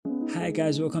Hi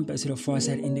guys, welcome back to the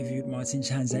Foresight interview with Martin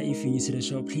Chanza. If you're new to the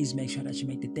show, please make sure that you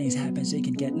make the things happen so you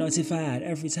can get notified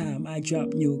every time I drop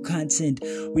new content.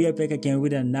 We are back again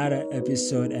with another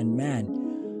episode, and man,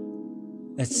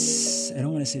 I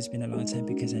don't want to say it's been a long time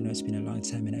because I know it's been a long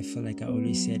time, and I feel like I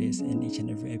always say this in each and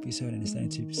every episode, and it's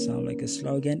starting to sound like a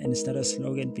slogan, and it's not a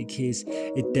slogan because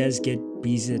it does get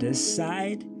busy this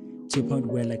side to a point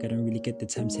where like I don't really get the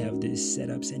time to have these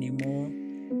setups anymore.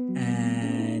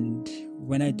 And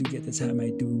when I do get the time,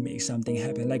 I do make something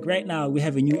happen. Like right now, we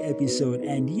have a new episode,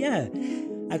 and yeah,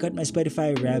 I got my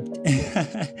Spotify wrapped.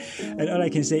 And all I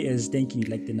can say is thank you.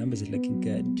 Like the numbers are looking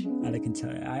good. All I can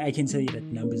tell you that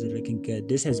the numbers are looking good.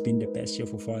 This has been the best year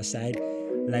for Farsight.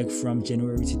 Like from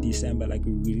January to December, like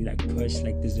we really like pushed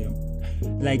like this.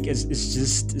 Like it's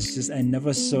just I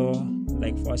never saw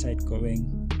like Farsight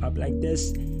going up like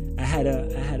this. I had a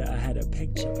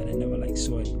picture, but I never like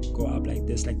saw it go up like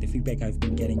this. Like the feedback I've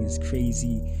been getting is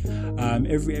crazy.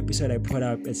 Every episode I put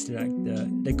up, it's like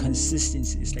the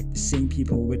consistency is like the same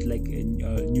people with like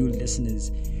new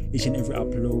listeners each and every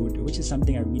upload, which is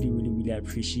something I really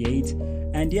appreciate.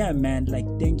 And yeah, man, like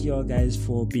thank you all guys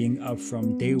for being up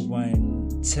from day one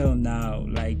till now.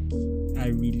 Like I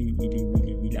I'm really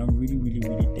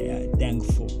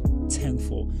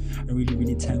thankful. I'm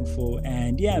really thankful.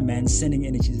 And yeah, man, sending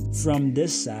energies from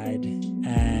this side.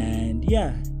 And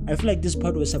yeah, I feel like this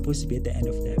part was supposed to be at the end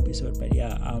of the episode, but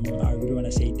yeah, I really want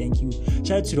to say thank you.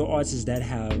 Shout out to the artists that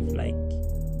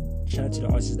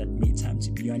made time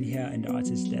to be on here, and the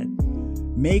artists that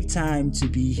make time to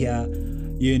be here,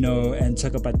 you know, and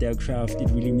talk about their craft. It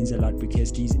really means a lot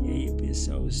because these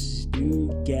episodes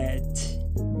do get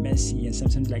messy, and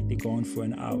sometimes like they go on for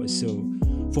an hour, so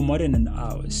for more than an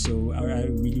hour. So I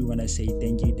really want to say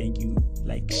thank you,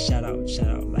 like shout out,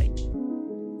 like,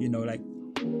 you know, like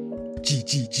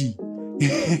G.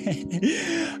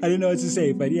 I don't know what to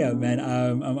say, but yeah, man,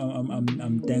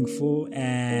 I'm thankful,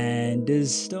 and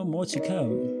there's still more to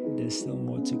come.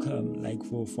 Like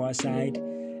for Farsight.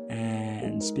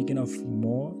 And speaking of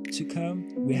more to come,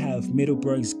 we have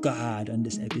Middleburg's God on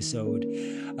this episode.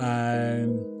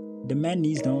 The man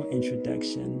needs no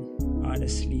introduction,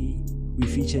 honestly. We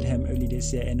featured him early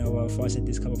this year in our Farsight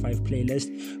Discover 5 playlist.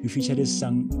 We featured his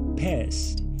song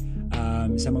Pissed.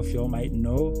 Some of y'all might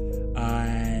know.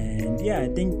 And yeah, I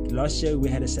think last year we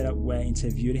had a setup where I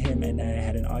interviewed him, and I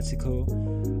had an article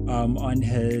on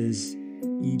his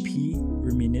EP,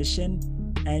 Rumination.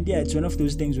 And yeah, it's one of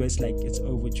those things where it's like it's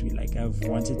overdue. Like I've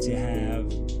wanted to have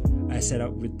a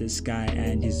setup with this guy,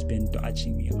 and he's been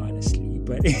dodging me, honestly.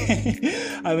 But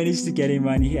I managed to get him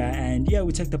on here, and yeah,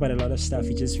 we talked about a lot of stuff.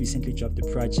 He just recently dropped the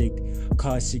project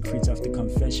called Secrets of the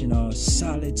Confessional.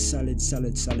 Solid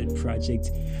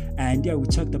project. And yeah, we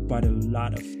talked about a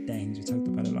lot of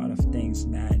things.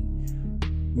 Man.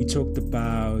 We talked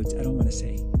about I don't want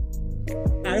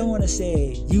to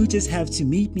say. You just have to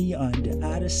meet me on the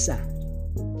other side.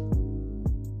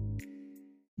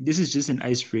 This is just an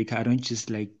icebreaker. I don't just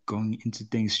like going into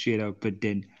things straight up, but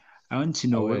then I want to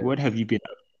know what have you been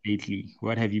up lately?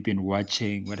 What have you been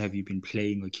watching? What have you been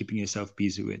playing or keeping yourself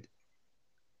busy with?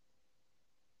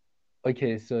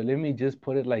 Okay, so let me just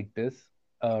put it like this.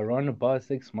 Around about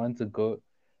 6 months ago,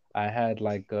 I had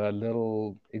like a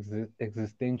little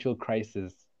existential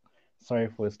crisis. Sorry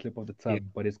for a slip of the Yeah.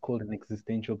 tongue, but it's called an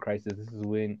existential crisis. This is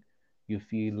when you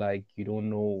feel like you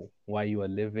don't know why you are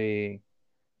living,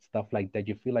 stuff like that.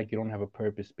 You feel like you don't have a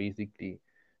purpose, basically.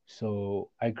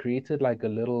 So I created like a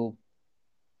little,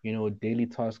 daily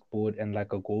task board and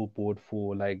like a goal board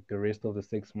for like the rest of the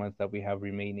 6 months that we have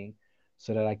remaining,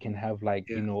 so that I can have like,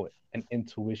 Yeah. an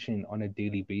intuition on a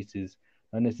daily basis,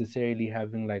 not necessarily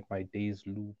having like my days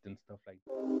looped and stuff like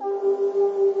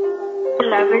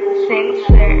Beloved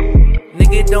Sinclair.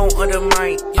 Nigga don't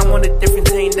undermine, I'm on a different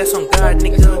team, that's on God,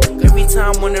 nigga. Every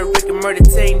time on the Rick and Murder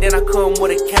team, then I come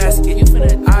with a casket.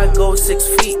 I go 6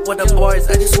 feet with the boys,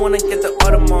 I just wanna get the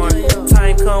Audemars.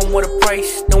 Time come with a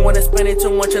price, don't wanna spend it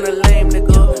too much on a lame,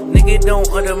 nigga. Nigga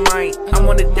don't undermine, I'm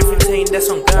on a different team, that's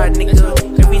on God, nigga.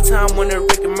 Every time on the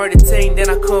Rick and Murder team, then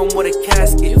I come with a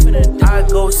casket. I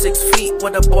go 6 feet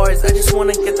with the boys, I just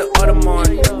wanna get the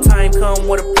Audemars. Time come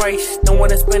with a price, don't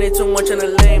wanna spend it too much on a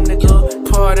lame,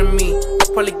 nigga. Pardon me,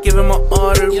 I'll probably give him an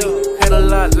artery. Had a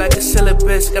lot like a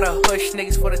syllabus, gotta hush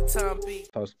niggas for the time being.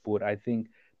 task board. I think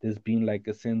there's been like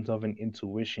a sense of an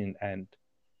intuition, and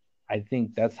I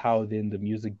think that's how then the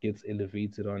music gets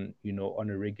elevated on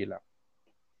a regular.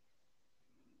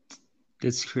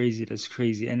 That's crazy.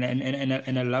 And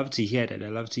I love to hear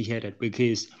that.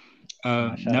 Because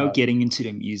Shout now out. getting into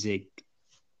the music.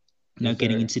 Yes,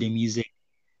 sir.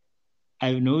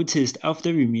 I've noticed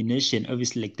after Rumination,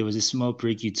 obviously, like there was a small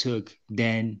break you took.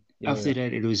 Then After Yeah,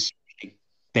 that, it was like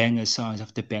banger songs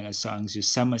after banger songs, your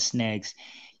summer snacks,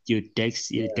 your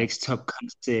yeah, desktop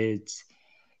concerts,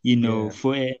 yeah,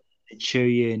 for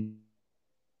Cherry and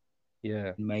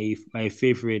yeah. my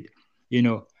favorite,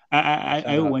 I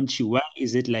Shout out. want you. Why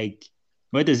is it like,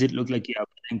 why does it look like you're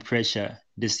applying pressure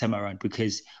this time around?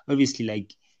 Because obviously,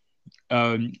 like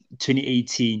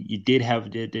 2018, you did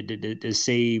have the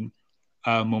same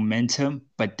momentum,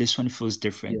 but this one feels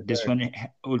Yes, different. This sir. one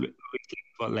always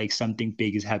felt like something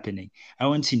big is happening. I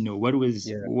want to know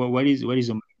Yeah. what is your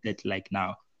mindset like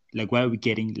now? Like, why are we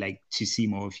getting like to see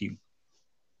more of you?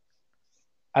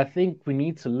 I think we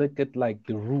need to look at like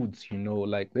the roots,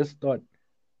 like let's start,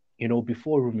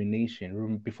 before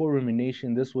rumination. Before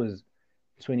rumination, this was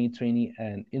 2020,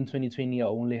 and in 2020, I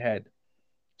only had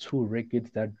two records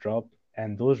that dropped,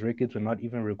 and those records were not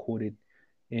even recorded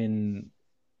in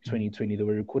Mm. 2020. They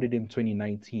were recorded in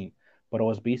 2019, but I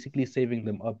was basically saving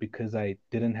them up because I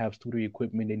didn't have studio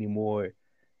equipment anymore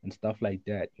and stuff like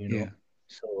that. Yeah,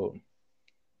 So,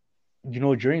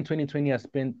 during 2020, I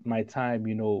spent my time,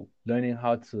 learning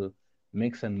how to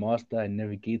mix and master and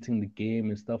navigating the game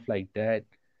and stuff like that.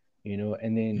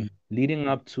 And then mm, leading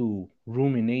up to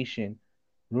rumination,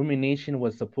 rumination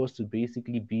was supposed to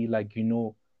basically be like,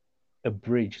 a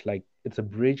bridge. Like it's a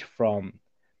bridge from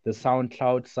the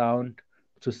SoundCloud sound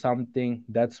to something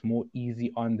that's more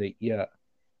easy on the ear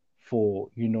for,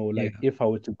 like yeah, if I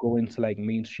were to go into like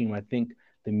mainstream, I think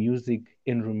the music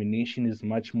in Rumination is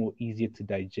much more easier to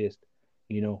digest.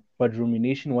 But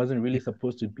Rumination wasn't really yeah,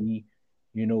 supposed to be,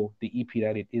 the EP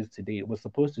that it is today. It was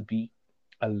supposed to be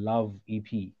a love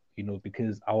EP,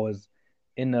 because I was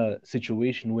in a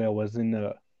situation where I was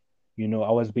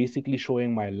I was basically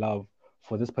showing my love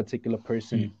for this particular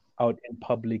person mm, out in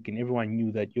public, and everyone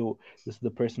knew that, yo, this is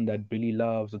the person that Billy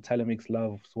loves or Telemix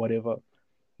loves, whatever,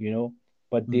 you know.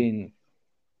 But mm, then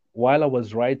while I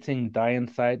was writing Die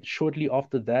Inside, shortly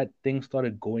after that, things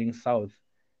started going south.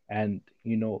 And,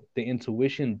 the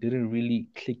intuition didn't really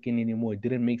click in anymore. It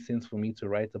didn't make sense for me to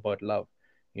write about love.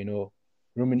 You know,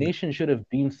 yeah, Rumination should have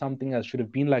been something that should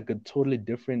have been like a totally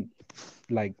different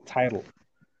like title,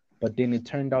 but then it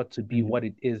turned out to be mm, what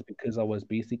it is because I was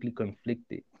basically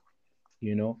conflicted,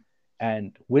 you know.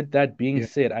 And with that being yeah,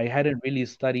 said, I hadn't really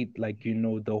studied like,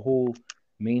 the whole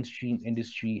mainstream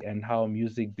industry and how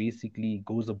music basically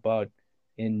goes about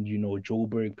in,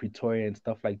 Joburg, Pretoria, and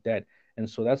stuff like that. And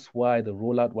so that's why the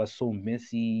rollout was so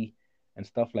messy and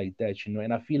stuff like that.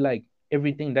 And I feel like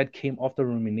everything that came after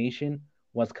rumination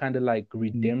was kind of like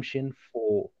mm, redemption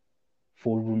for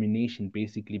rumination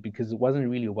basically because it wasn't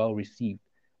really well received.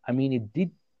 I mean, it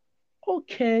did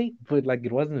okay, but like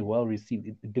it wasn't well received.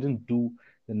 It didn't do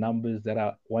the numbers that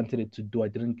I wanted it to do. I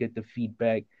didn't get the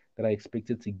feedback that I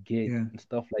expected to get yeah. and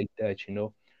stuff like that.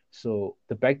 So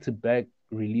the back-to-back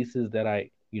releases that I,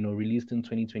 released in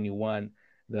 2021,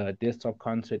 the desktop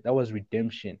concert, that was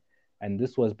redemption. And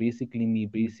this was basically me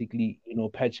Mm. basically,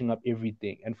 patching up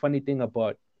everything. And funny thing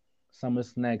about Summer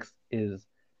Snacks is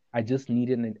I just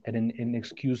needed an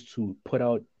excuse to put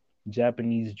out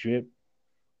Japanese drip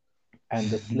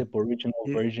and the Slip original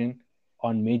Yeah. version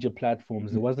on major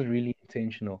platforms. It wasn't really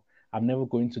intentional. I'm never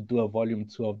going to do a volume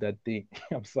two of that thing.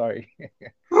 I'm sorry.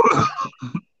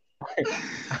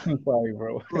 I'm sorry,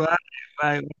 bro. Why?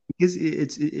 Why? Because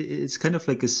it's kind of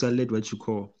like a solid what you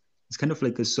call. It's kind of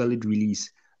like a solid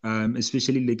release.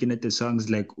 Especially looking at the songs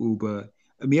like Uber.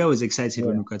 I was excited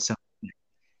when Yeah, we got some,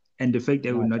 and the fact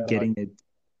that we're nah, not shout out. getting it,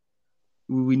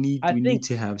 we need I we need think,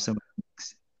 to have some.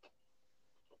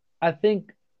 I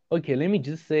think, okay, let me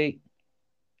just say,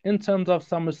 in terms of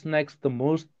Summer Snacks, the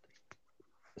most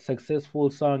successful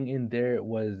song in there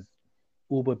was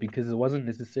Uber because it wasn't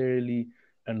necessarily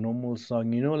a normal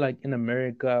song. Like in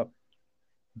America,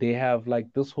 they have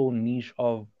like this whole niche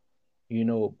of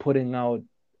putting out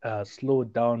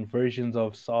slowed down versions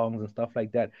of songs and stuff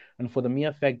like that. And for the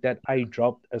mere fact that I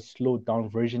dropped a slowed down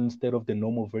version instead of the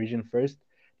normal version first,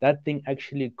 that thing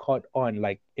actually caught on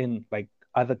like in like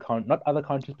not other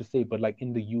countries per se, but like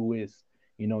in the US.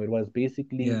 It was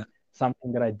basically Yeah,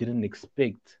 something that I didn't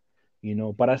expect.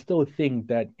 But I still think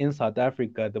that in South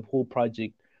Africa, the whole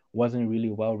project wasn't really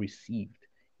well received.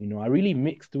 I really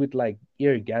mixed with like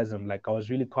eargasm. Like I was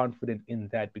really confident in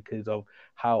that because of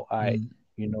how I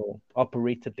mm.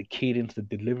 operated the cadence, the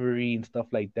delivery, and stuff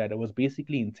like that. It was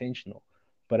basically intentional,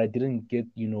 but I didn't get,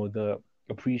 the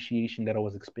appreciation that I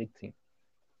was expecting.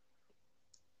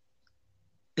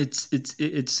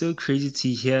 It's so crazy to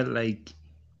hear like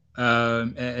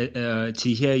to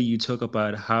hear you talk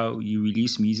about how you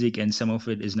release music and some of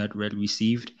it is not well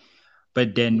received.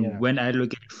 But then Yeah, when I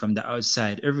look at it from the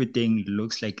outside, everything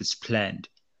looks like it's planned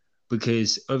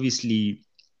because obviously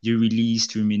you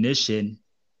released Rumination.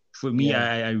 For me, Yeah,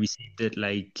 I received it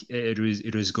like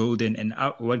it was golden, and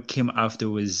what came after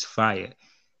was fire.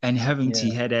 And having to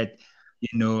yeah. hear that,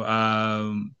 you know,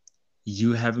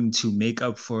 you having to make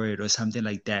up for it or something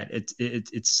like that.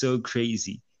 It's so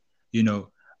crazy, you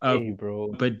know. Uh, Hey,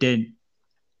 bro. but then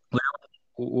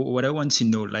what I want to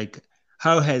know, like,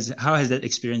 how has that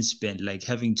experience been? Like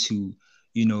having to,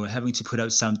 having to put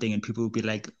out something and people will be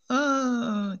like,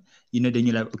 oh, then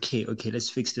you're like, okay, let's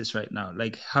fix this right now.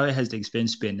 Like, how has the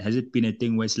experience been? Has it been a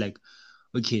thing where it's like,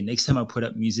 okay, next time I put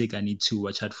up music, I need to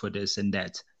watch out for this and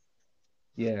that?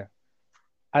 Yeah.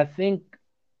 I think,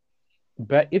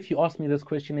 but if you asked me this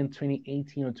question in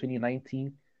 2018 or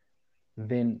 2019,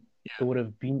 then it would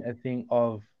have been a thing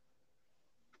of,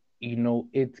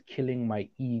 it's killing my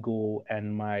ego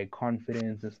and my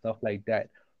confidence and stuff like that.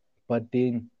 But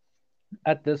then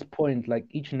at this point, like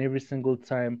each and every single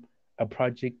time a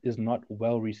project is not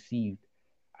well received,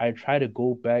 I try to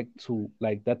go back to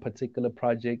like that particular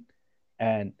project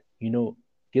and,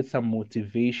 get some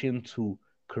motivation to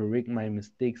correct my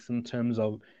mistakes in terms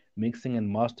of mixing and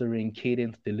mastering,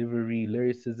 cadence, delivery,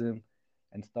 lyricism,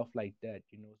 and stuff like that.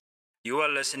 You are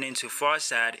listening to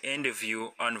Farsad Interview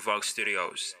on Vox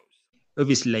Studios.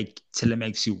 Obviously, like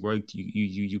Telemax, you worked,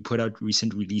 you put out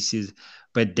recent releases,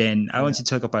 but then I want Yeah, to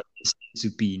talk about this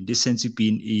Sensu Bean. This Sensu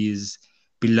Bean is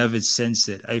Beloved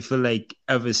Censored. I feel like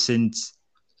ever since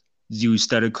you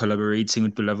started collaborating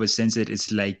with Beloved Censored,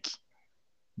 it's like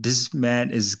this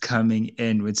man is coming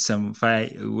in with some fire,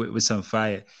 with some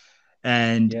fire.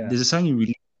 And yeah, there's a song you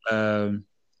really, um,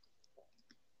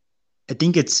 I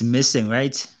think it's Missing,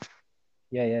 right?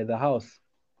 yeah, yeah. The house.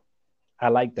 I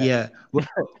like that. Yeah.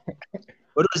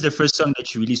 What was the first song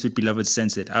that you released with Beloved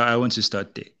Censored? I want to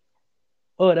start there.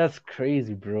 Oh, that's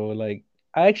crazy, bro. Like,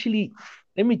 I actually,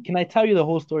 can I tell you the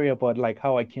whole story about like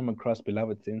how I came across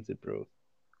Beloved Sense, bro?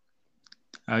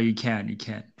 Oh, you can.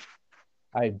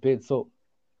 I bet. So,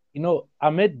 I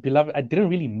met Beloved. I didn't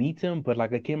really meet him, but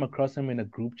like I came across him in a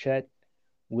group chat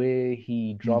where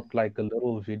he Mm, dropped like a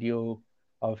little video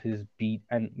of his beat.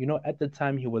 And, at the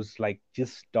time he was like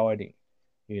just starting,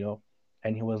 you know,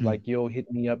 and he was mm, like, yo,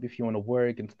 hit me up if you want to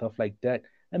work and stuff like that.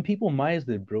 And people missed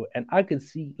it, bro. And I could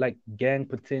see like gang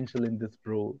potential in this,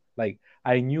 bro. Like,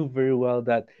 I knew very well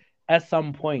that at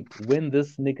some point when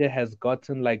this nigga has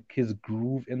gotten like his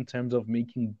groove in terms of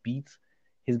making beats,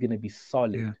 he's gonna be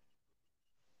solid. yeah,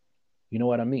 You know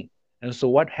what I mean? And so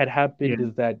what had yeah, happened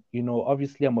is that,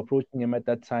 obviously I'm approaching him at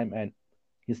that time and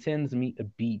he sends me a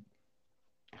beat.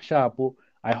 Sharpo,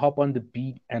 I hop on the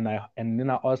beat and then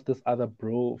I ask this other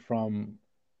bro from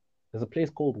there's a place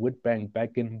called Whitbank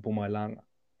back in Bumalanga.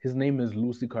 His name is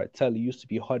Lucy Cartel. He used to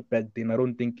be hot back then. I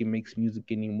don't think he makes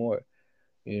music anymore,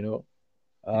 you know.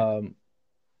 yeah, Um,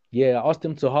 yeah, I asked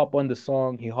him to hop on the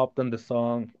song. He hopped on the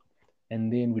song,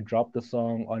 and then we dropped the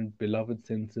song on Beloved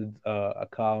Censored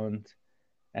account,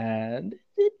 and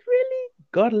it really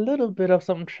got a little bit of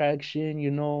some traction.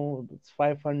 It's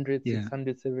 500, yeah,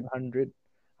 600, 700.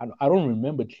 I don't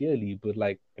remember clearly, but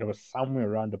like it was somewhere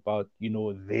around about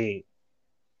there,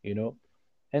 you know.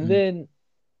 And mm, then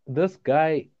this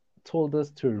guy told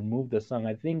us to remove the song.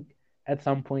 I think at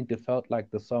some point it felt like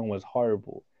the song was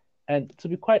horrible. And to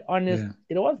be quite honest, yeah,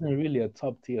 it wasn't really a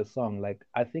top tier song. Like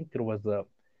I think it was a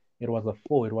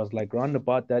four. It was like round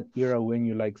about that era when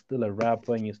you're like still a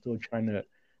rapper and you're still trying to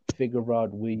figure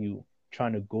out where you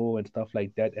trying to go and stuff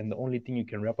like that. And the only thing you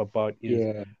can rap about is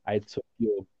yeah, I took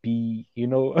your B,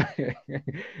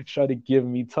 try to give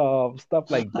me top, stuff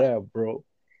like that, bro.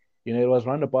 It was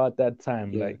round about that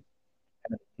time. yeah, Like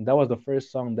that was the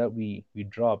first song that we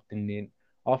dropped, and then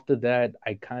after that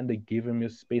I kind of gave him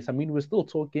his space. I mean, we're still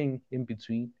talking in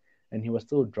between and he was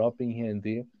still dropping here and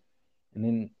there, and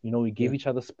then we yeah, gave each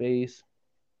other space.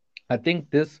 I think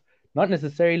this, not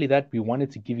necessarily that we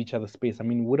wanted to give each other space. I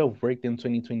mean, it would have worked in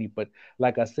 2020, but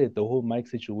like I said, the whole mic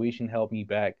situation held me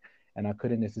back and I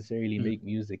couldn't necessarily mm, make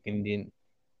music. And then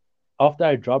after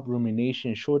I dropped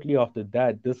Rumination, shortly after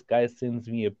that, this guy sends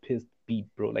me a pissed beat,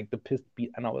 bro. Like the pissed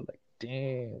beat. And I was like,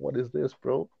 dang, what is this,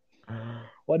 bro?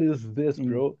 What is this, mm,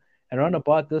 bro? And around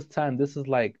about this time, this is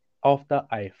like after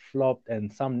I flopped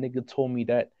and some nigga told me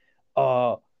that,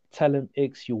 uh, tell him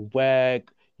X, you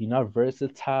whack, you're not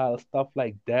versatile, stuff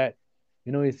like that.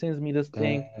 He sends me this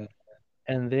thing. uh,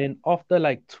 And then after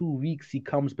like 2 weeks, he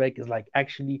comes back. Is like,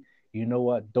 actually, you know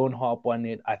what? Don't hop on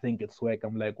it. I think it's whack.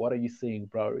 I'm like, what are you saying,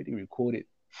 bro? I already recorded.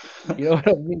 You know what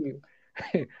I mean?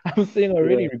 I'm saying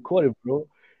already yeah, recorded, bro.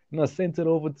 Sent it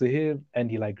over to him, and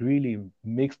he like really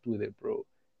mixed with it, bro.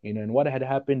 And what had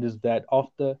happened is that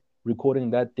after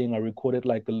recording that thing, I recorded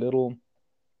like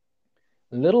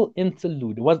little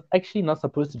interlude. It was actually not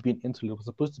supposed to be an interlude. It was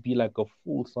supposed to be like a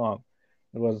full song.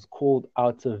 It was called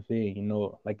Out of Vein,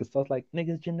 like it starts like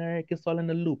niggas generic, it's all in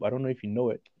the loop. I don't know if you know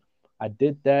it. I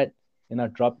did that and I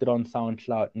dropped it on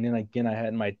SoundCloud. And then again, I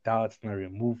had my doubts and I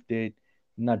removed it.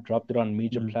 And I dropped it on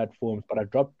major Mm. platforms, but I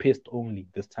dropped Pissed only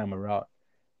this time around.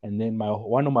 And then my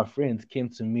one of my friends came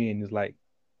to me and is like,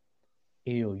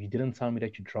 "Ew, you didn't tell me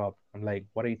that you dropped." I'm like,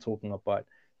 "What are you talking about?"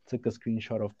 Took a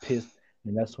screenshot of Pissed,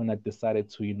 and that's when I decided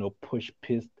to, push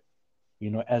Pissed,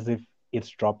 as if it's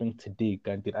dropping today.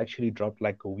 And it actually dropped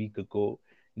like a week ago.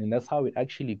 And then that's how it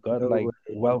actually got No like way.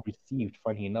 well received,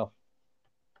 funny enough.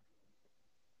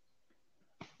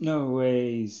 No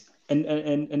ways. And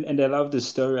I love the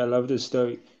story. I love the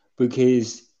story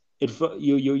because it felt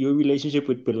your relationship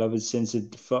with Beloved Sense,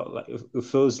 it felt like it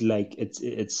feels like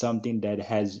it's something that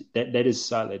has that is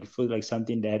solid. It feels like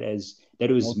something that No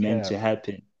was meant cap, to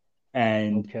happen. no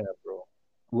And cap, bro.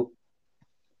 w-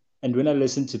 and when I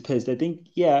listened to Pest, I think,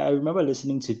 yeah, I remember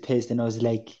listening to Pest and I was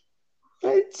like,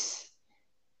 what?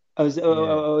 Yeah, I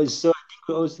was so,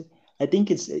 I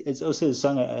think it's also a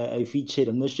song I featured.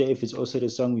 I'm not sure if it's also the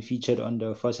song we featured on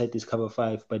the Foresight Discover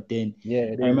 5, but then yeah,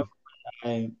 it I remember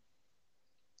is.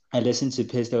 I listened to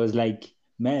Pest. I was like,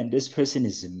 man, this person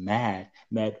is mad,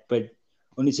 but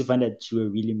only to find out you were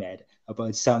really mad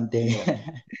about something. Yeah.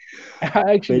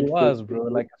 I actually but was, bro.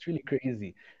 Like it's really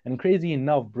crazy. And crazy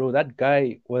enough, bro, that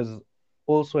guy was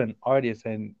also an artist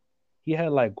and he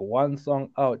had like one song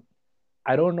out.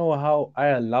 I don't know how I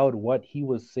allowed what he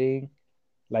was saying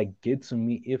like get to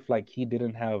me if like he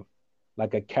didn't have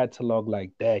like a catalog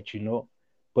like that.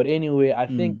 But anyway, I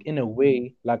think mm, in a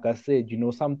way, like I said,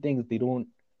 some things they don't,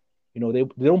 they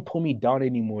don't pull me down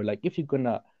anymore. Like if you're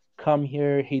gonna come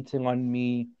here hating on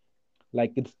me,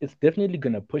 like it's definitely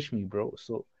gonna push me, bro.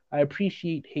 So I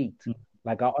appreciate hate. mm,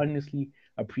 Like I honestly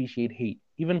appreciate hate.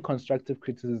 Even constructive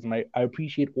criticism, I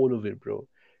appreciate all of it, bro.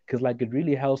 Cause like it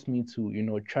really helps me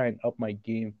to, try and up my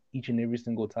game each and every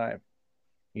single time,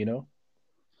 you know?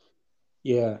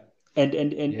 yeah, Yeah. and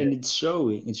it's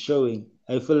showing. It's showing.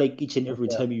 I feel like each and every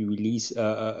Okay. time you release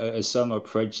a song or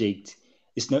project,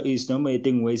 it's no more a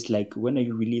thing where it's like, when are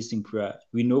you releasing, bruh?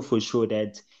 We know for sure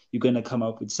that you're gonna come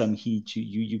up with some heat.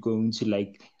 You're going to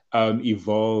like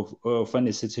evolve or find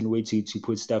a certain way to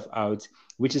put stuff out,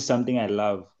 which is something I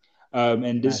love. And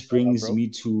Nah, this shout out, brings bro. me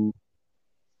to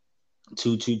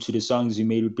the songs you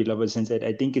made with Beloved Sunset.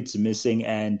 I think it's missing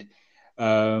and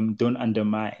don't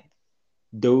undermine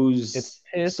It's those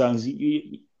pissed, songs.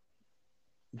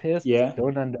 pissed, Yeah,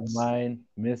 don't undermine,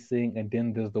 missing, and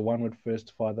then there's the one with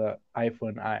first father, eye for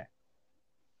an eye.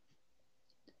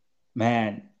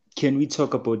 man. Can we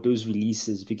talk about those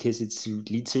releases because it's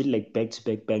literally like back to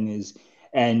back bangers?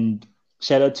 And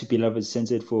shout out to Beloved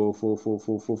Sunset for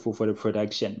the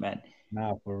production, man.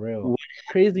 Nah, for real.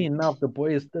 Crazy enough, the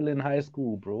boy is still in high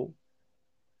school, bro.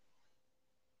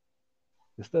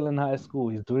 He's still in high school.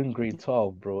 He's doing grade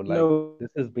 12, bro. Like, No this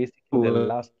is basically the way.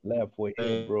 last lap for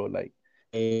him, bro. Like,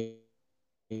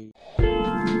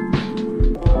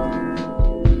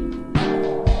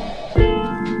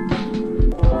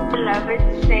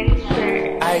 Beloved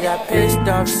Sensor. I got pissed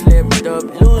off, slipped up,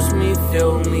 lose me,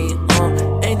 feel me.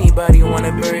 Anybody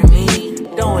wanna bury me?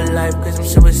 Don't life, cause I'm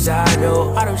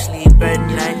suicidal. I don't sleep at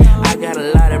night. I got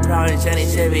a lot of problems and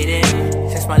it's evident.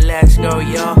 Since my last girl,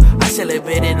 yo, I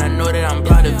celebrate it, I know that I'm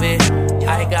proud of it.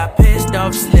 I got pissed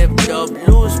off, slipped up,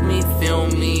 lose me, feel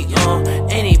me.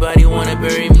 Anybody wanna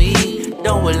bury me?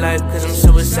 Don't with life, cause I'm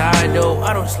suicidal.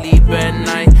 I don't sleep at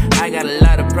night. I got a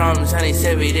lot of problems and it's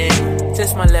evident.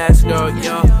 Since my last girl,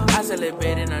 yo, I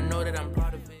celebrate it, I know that I'm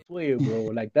proud of it. swear, bro.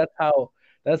 Like,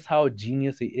 that's how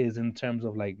genius it is in terms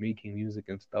of like making music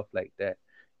and stuff like that,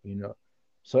 you know.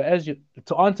 So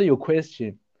to answer your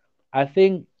question, I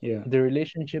think Yeah. the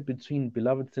relationship between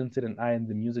Beloved Tinted and I and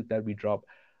the music that we drop,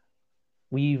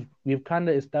 we've kind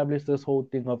of established this whole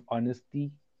thing of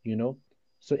honesty, you know.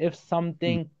 So if Mm.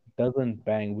 something doesn't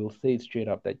bang, we'll say it straight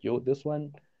up that yo, this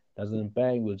one doesn't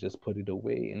bang, we'll just put it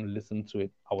away and listen to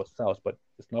it ourselves, but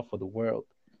it's not for the world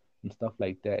and stuff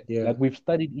like that. Yeah. Like we've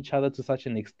studied each other to such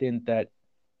an extent that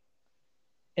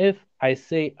if I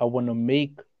say I want to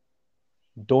make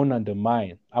Don't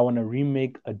Undermine, I want to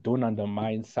remake a Don't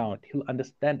Undermine sound, he'll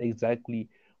understand exactly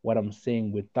what I'm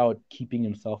saying without keeping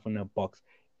himself in a box.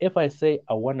 If I say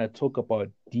I want to talk about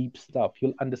deep stuff,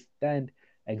 he'll understand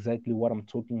exactly what I'm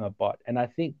talking about. And I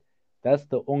think that's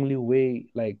the only way,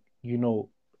 like,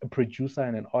 a producer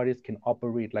and an artist can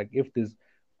operate. Like, if there's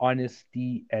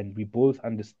honesty and we both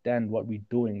understand what we're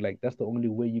doing, like, that's the only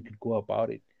way you could go about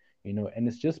it. And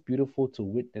it's just beautiful to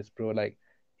witness, bro. Like,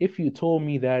 if you told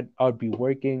me that I'd be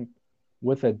working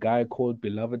with a guy called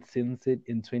Beloved Sinsid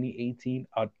in 2018,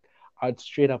 I'd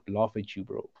straight up laugh at you,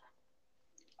 bro.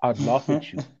 I'd laugh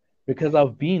at you because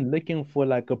I've been looking for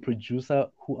like a producer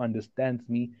who understands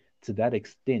me to that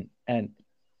extent. And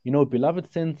Beloved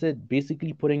Sinsid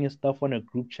basically putting his stuff on a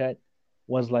group chat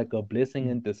was like a blessing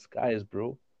in disguise,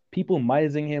 bro. People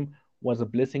mising him was a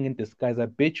blessing in disguise. I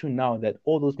bet you now that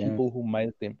all those Damn. people who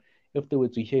mised him, if they were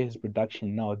to hear his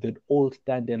production now, they'd all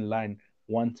stand in line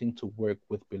wanting to work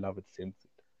with Beloved Sinsid.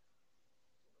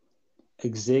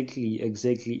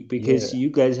 Exactly. Because Yeah, you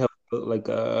guys have like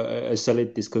a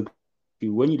solid discography. When you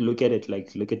look at it, like look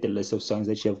at the list of songs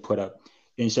that you have put up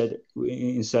in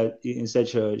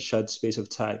such a short space of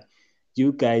time,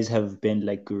 you guys have been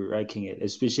like wrecking it,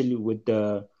 especially with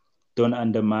the "Don't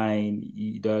Undermine,"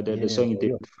 the yeah, song you bro.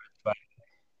 did Yeah, with Fred,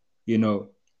 you know,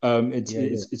 it's yeah, yeah.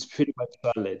 it's it's pretty much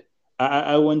solid.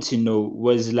 I want to know,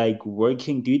 was like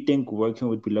working. Do you think working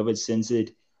with Beloved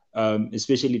Censored,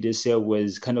 especially this year,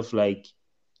 was kind of like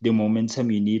the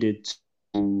momentum you needed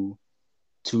to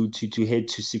to head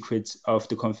to Secrets of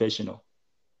the Confessional?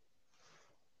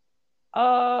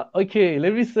 Okay,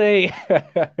 let me say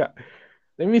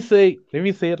let me say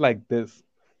it like this.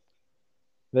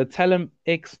 The Talent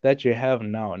X that you have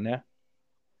now, nah,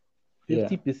 Yeah,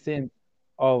 50%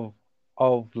 of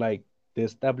like the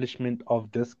establishment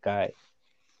of this guy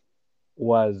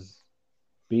was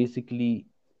basically,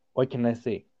 what can I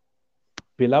say?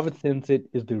 Beloved Sensei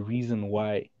is the reason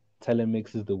why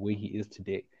Telemix is the way he is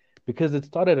today. Because it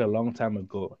started a long time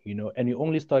ago, and we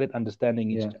only started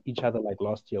understanding each yeah. each other like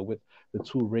last year with the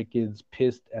two records,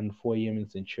 Pissed and 4 a.m. in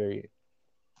Centurion.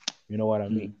 You know what I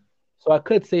mean? Mm. So I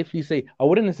could safely say I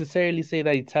wouldn't necessarily say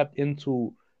that he tapped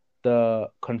into the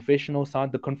confessional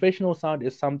sound. The confessional sound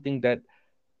is something that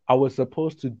I was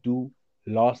supposed to do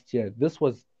last year. This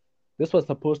was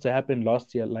supposed to happen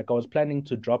last year. Like I was planning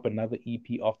to drop another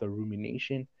EP after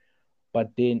Rumination,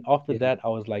 but then after Yeah. that I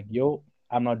was like, yo,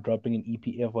 I'm not dropping an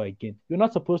EP ever again. You're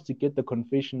not supposed to get the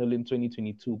confessional in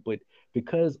 2022, but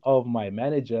because of my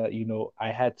manager,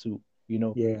 I had to,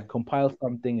 Yeah. compile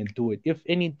something and do it. If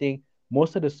anything,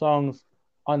 most of the songs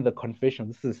on the confessional,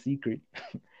 this is a secret.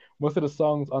 Most of the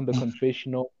songs on the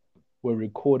confessional were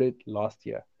recorded last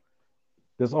year.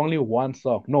 There's only one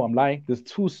song. No, I'm lying. There's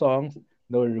two songs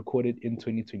that were recorded in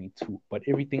 2022, but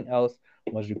everything else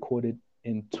was recorded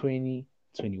in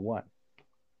 2021,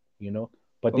 you know.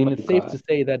 But Oh then my it's safe to God.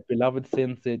 say that Beloved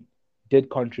Censored did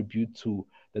contribute to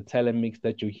the telemix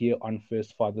that you hear on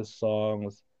First Father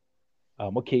songs.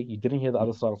 Okay, you didn't hear the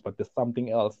other songs, but there's something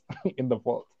else in the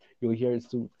vault. You'll hear it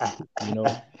soon, you know.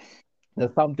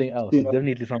 There's something else. You There's know,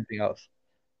 definitely something else,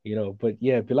 you know. But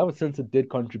yeah, Beloved Censored did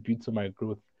contribute to my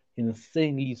growth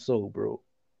insanely so, bro.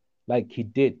 Like he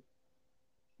did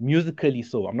musically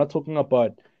so. I'm not talking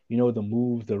about, the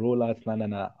moves, the rollouts, nah, nah,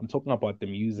 nah. I'm talking about the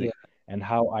yeah. music and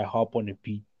how I hop on a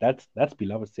beat. That's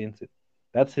Beloved Sense.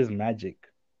 That's his magic.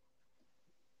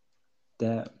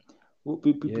 That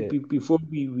Yeah. before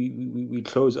we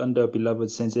close under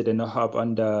Beloved Censored and hop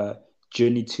on the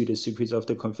journey to the secrets of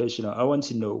the confessional, I want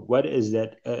to know, what is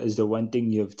that is the one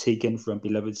thing you've taken from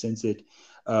Beloved Censored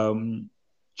um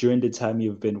during the time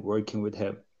you've been working with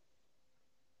him?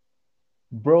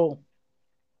 Bro,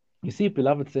 you see,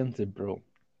 Beloved Sense, bro.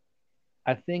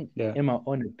 I think Yeah. in my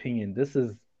own opinion, this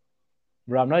is,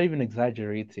 bro, I'm not even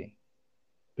exaggerating.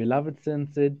 Beloved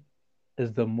Sense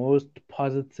is the most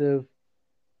positive,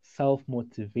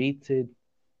 self-motivated,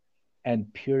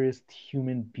 and purest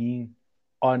human being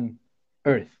on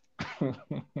earth.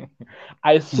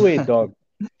 I swear, dog.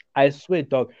 I swear,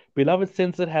 dog. Beloved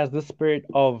Censored has the spirit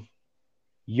of,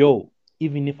 yo,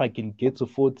 even if I can get to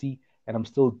 40 and I'm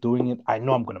still doing it, I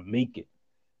know I'm gonna make it.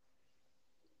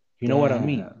 You know what I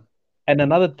mean? Damn. And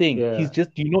another thing, he's Yeah. just,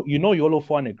 YOLO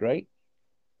Phonic, right?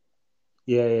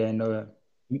 Yeah, I know that.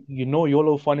 You know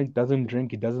YOLO Phonic doesn't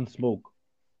drink, he doesn't smoke.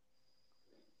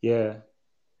 Yeah.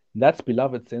 That's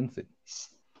Beloved Censored.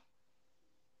 S-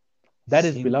 That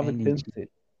is Same Beloved energy. Censored.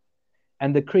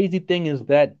 And the crazy thing is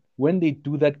that when they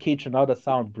do that K Tronada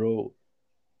sound, bro,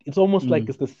 it's almost like Mm.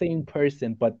 it's the same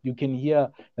person, but you can hear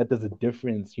that there's a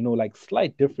difference, like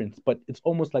slight difference, but it's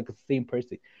almost like the same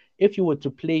person. If you were to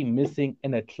play Missing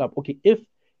in a club, okay,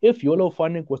 if Yolo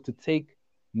Phonic was to take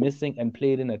Missing and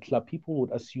play it in a club, people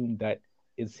would assume that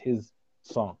it's his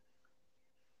song.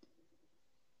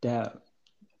 That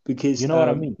You because know what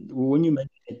I mean? when you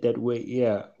mention it that way,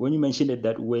 yeah, when you mention it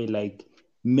that way, like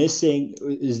missing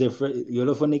is the first,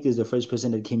 Yolophonic is the first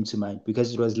person that came to mind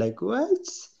because it was like, what?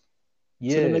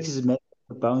 Yeah, Telemax is mad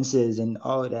bounces and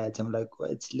all that. I'm like,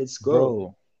 what? Let's go.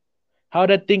 bro. How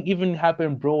that thing even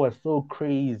happened, bro, was so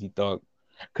crazy, dog.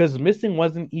 Because Missing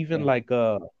wasn't even Yeah. like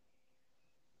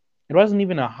It wasn't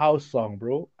even a house song,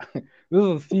 bro. This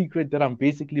is a secret that I'm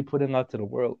basically putting out to the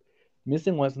world.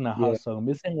 Missing wasn't a Yeah, house song.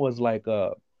 Missing was like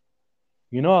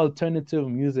alternative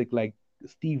music like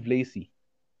Steve Lacy.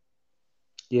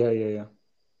 yeah.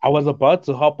 I was about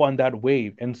to hop on that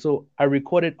wave, and so I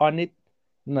recorded on it,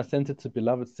 and I sent it to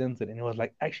Beloved Censored, and it was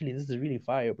like, actually, this is really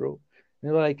fire, bro. And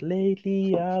they were like,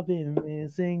 lately I've been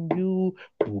missing you,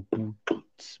 boo, boo,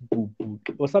 toots, boo, boo,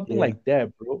 or something Yeah. like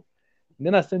that, bro. And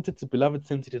then I sent it to Beloved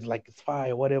Censored, it's like, it's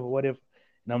fire, whatever, whatever.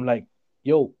 And I'm like,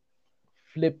 yo,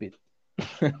 flip it.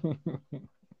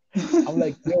 I'm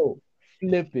like, yo,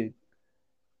 flip it.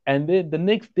 And then the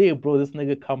next day, bro, this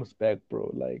nigga comes back,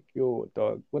 bro. Like, yo,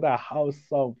 dog, what a house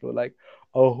song, bro. Like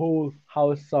a whole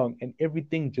house song, and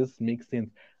everything just makes sense.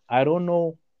 I don't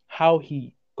know how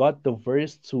he got the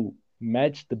verse to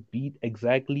match the beat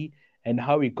exactly, and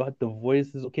how he got the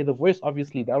voices. Okay, the voice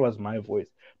obviously that was my voice,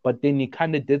 but then he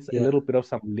kind of did a Yeah. little bit of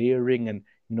some layering and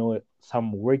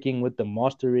some working with the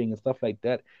mastering and stuff like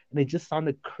that, and it just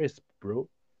sounded crisp, bro.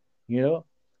 You know,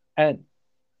 and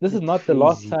this is That's not the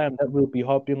last crazy. time that we'll be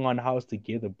hopping on house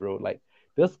together, bro. Like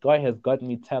this guy has got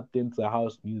me tapped into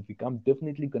house music. I'm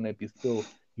definitely gonna be still,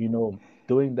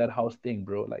 doing that house thing,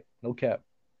 bro. Like no cap.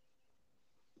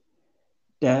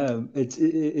 Damn,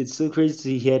 it's so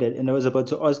crazy to hear that. And I was about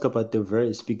to ask about the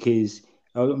verse because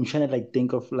I'm trying to like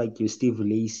think of like your Steve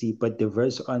Lacy, but the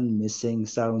verse on Missing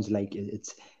sounds like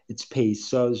it's pace.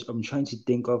 So I'm trying to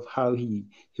think of how he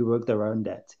worked around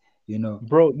that, you know.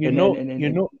 Bro, And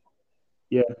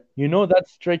yeah, that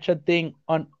stretcher thing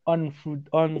on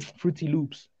Fruity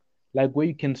Loops, like where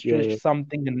you can stretch yeah,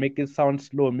 something and make it sound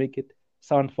slow, make it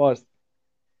sound fast.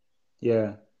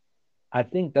 yeah. I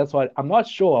think that's what I'm not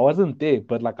sure. I wasn't there,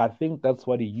 but like I think that's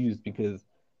what he used because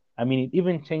I mean it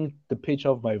even changed the pitch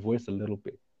of my voice a little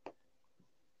bit.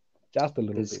 Just a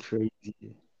little That's bit.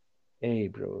 crazy. Hey,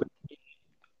 bro.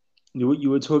 You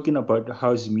were talking about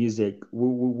house music.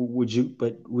 Would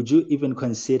you even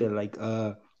consider like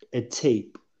a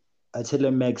tape, a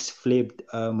Telemax flipped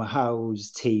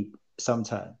house tape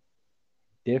sometime?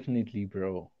 Definitely,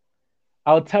 bro.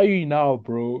 I'll tell you now,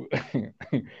 bro.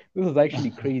 This is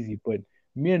actually crazy, but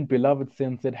me and Beloved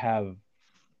Censored have,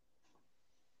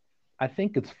 I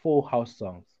think it's four house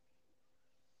songs.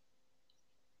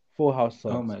 Four house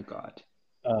Oh songs. my God.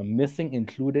 Missing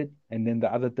included, and then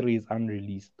the other three is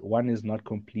unreleased. One is not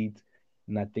complete,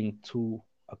 and I think two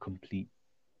are complete.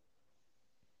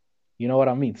 You know what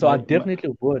I mean? So I My,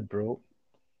 definitely would, bro.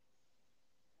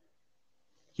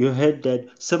 you heard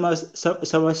that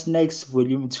Summer Snacks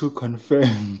Volume 2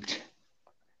 confirmed.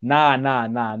 Nah. Nah.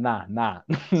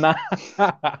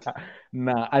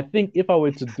 Nah. I think if I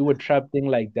were to do a trap thing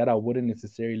like that, I wouldn't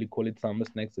necessarily call it Summer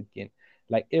Snacks again.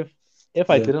 Like if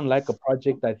I Yeah. didn't like a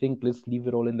project, I think let's leave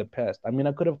it all in the past. I mean,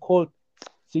 I could have called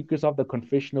Secrets of the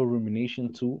Confessional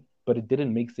Rumination too, but it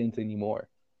didn't make sense anymore.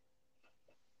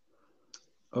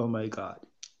 Oh my God.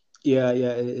 Yeah,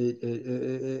 yeah.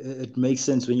 It makes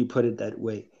sense when you put it that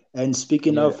way. And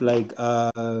speaking Yeah. of like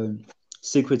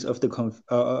secrets of the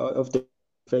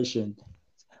confession,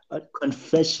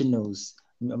 confessionals.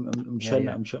 Yeah,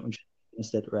 yeah. I'm trying to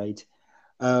pronounce that right.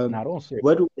 Nah, Um, don't say it.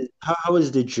 what how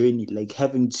was the journey like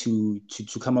having to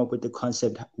come up with the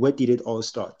concept? Where did it all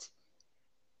start?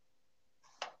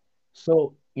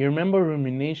 So you remember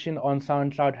Rumination on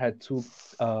SoundCloud had two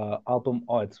album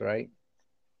arts, right?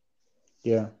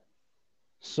 Yeah,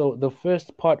 So the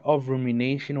first part of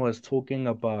Rumination was talking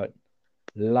about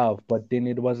love, but then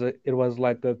it was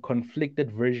like a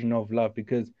conflicted version of love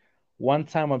because one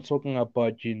time I'm talking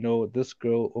about, this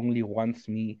girl only wants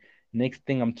me. Next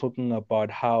thing I'm talking about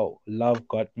how love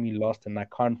got me lost and I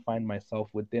can't find myself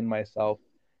within myself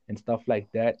and stuff like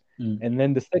that. mm, And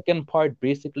then the second part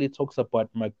basically talks about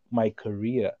my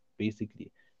career,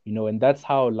 basically, and that's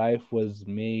how life was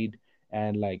made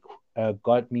and like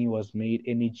got me was made,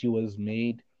 energy was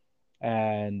made,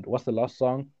 and what's the last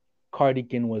song?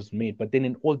 Cardigan was made, but then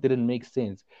it all didn't make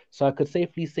sense. So I could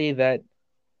safely say that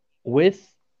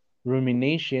with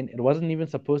Rumination, it wasn't even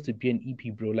supposed to be an EP,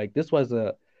 bro. Like this was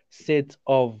a set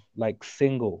of like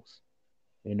singles,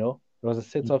 It was a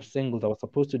set mm. of singles that was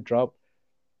supposed to drop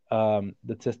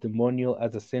the testimonial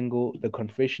as a single, the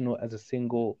confessional as a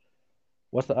single.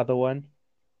 What's the other one?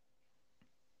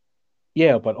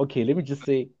 Yeah, but okay, let me just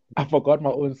say I forgot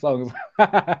my own songs.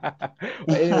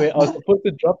 But anyway, I was supposed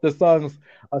to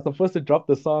drop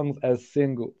the songs as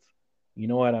singles. You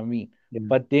know what I mean? Yeah,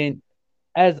 But then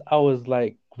as I was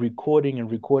like recording and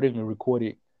recording and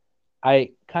recording,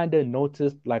 I kind of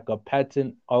noticed like a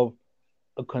pattern of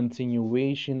a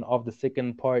continuation of the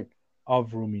second part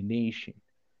of rumination.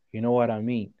 You know what I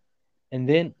mean? And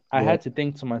then I yeah, had to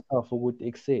think to myself, what would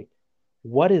they say?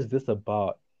 what is this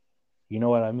about? You know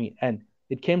what I mean? And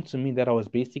it came to me that I was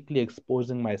basically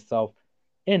exposing myself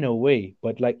in a way,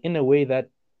 but like in a way that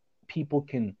people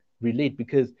can relate,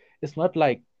 because it's not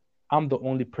like I'm the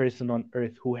only person on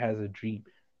earth who has a dream.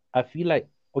 I feel like,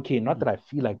 okay, not that I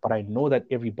feel like, but I know that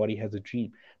everybody has a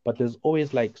dream, but there's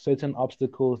always like certain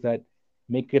obstacles that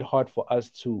make it hard for us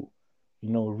to,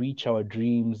 reach our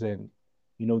dreams and,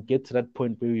 get to that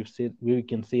point where we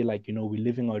can say like, we're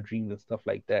living our dreams and stuff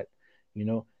like that,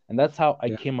 and that's how I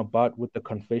Yeah. came about with the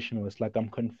confessional. It's like I'm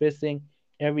confessing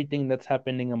everything that's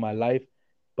happening in my life,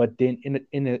 but then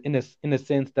in a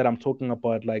sense that I'm talking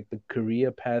about like the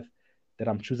career path that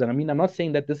I'm choosing. I mean, I'm not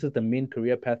saying that this is the main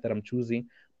career path that I'm choosing,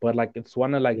 but like it's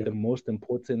one of like Yeah. the most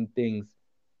important things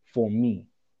for me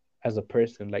as a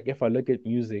person. Like if I look at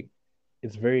music,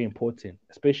 it's very important,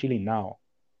 especially now,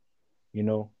 you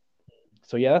know.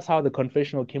 So yeah, that's how the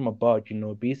confessional came about,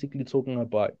 basically talking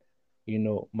about,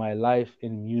 my life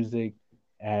in music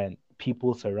and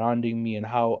people surrounding me and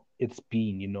how it's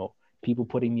been, people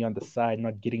putting me on the side,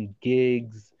 not getting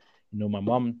gigs, my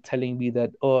mom telling me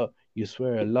that, oh, you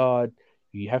swear a lot,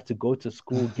 you have to go to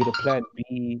school, get a plan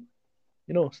B,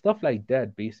 stuff like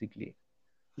that basically.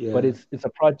 But Yeah. it's a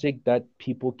project that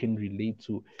people can relate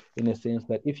to, in a sense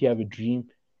that if you have a dream,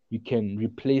 you can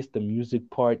replace the music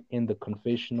part in the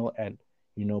confessional and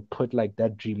put like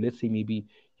that dream. Let's say maybe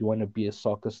you want to be a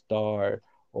soccer star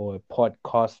or a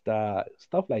podcaster,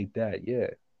 stuff like that. Yeah,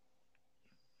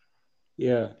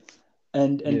 Yeah.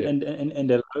 yeah,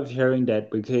 And I love hearing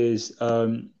that because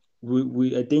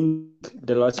we I think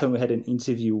the last time we had an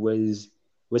interview was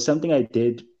something I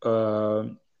did.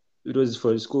 It was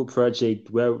for a school project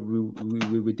where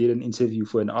we did an interview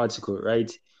for an article,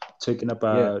 right? Talking yeah,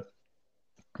 about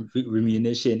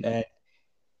remuneration, and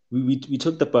we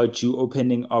talked about you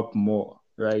opening up more,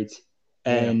 right?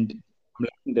 yeah, And I'm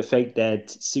liking the fact that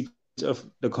Secret of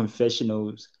the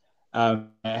Confessionals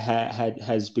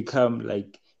has become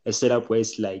like a setup where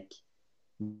it's like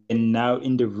we're now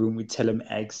in the room with Telem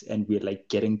X and we're like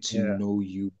getting to yeah, know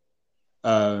you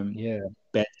um yeah,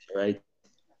 better, right?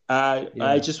 I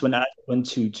yeah, just want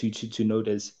to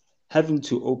notice having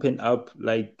to open up,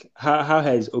 like how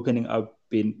has opening up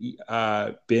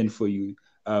been for you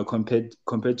compared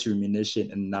to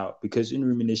rumination and now, because in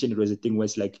rumination it was a thing where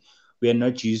it's like we are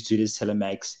not used to this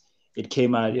telemax. It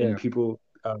came out and yeah, people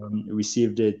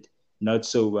received it not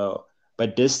so well,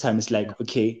 but this time it's yeah, like,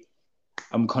 okay,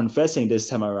 I'm confessing this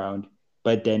time around,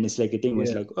 but then it's like a thing where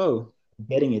it's yeah, like, oh, I'm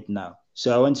getting it now.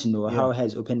 So I want to know, yeah. how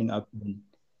has opening up been,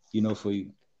 for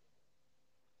you?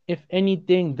 If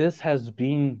anything, this has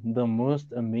been the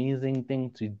most amazing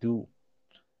thing to do.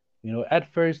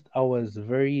 At first I was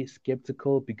very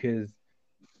skeptical because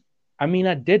I mean,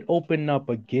 I did open up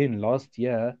again last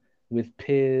year with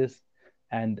Pierce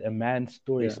and A Man's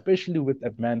Story, Yeah. especially with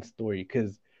A Man's Story,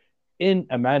 because in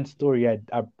A Man's Story, I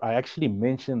actually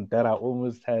mentioned that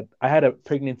I had a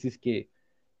pregnancy scare.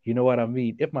 You know what I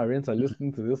mean? If my rents are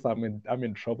listening to this, I'm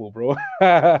in trouble, bro.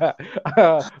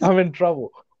 I'm in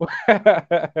trouble.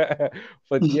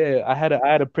 But yeah, I had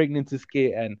a pregnancy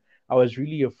scare and I was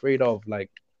really afraid of like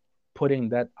putting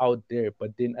that out there.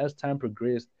 But then as time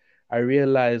progressed, I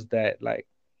realized that like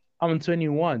I'm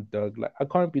 21, Doug. Like I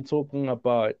can't be talking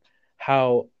about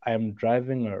how I'm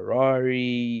driving a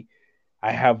Rari,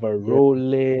 I have a Yeah.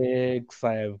 Rolex,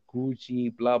 I have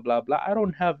Gucci, blah blah blah. I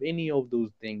don't have any of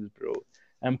those things, bro.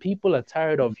 And people are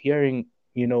tired of hearing,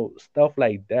 stuff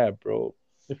like that, bro.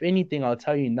 If anything, I'll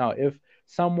tell you now, if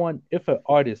an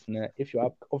artist, nah, if you're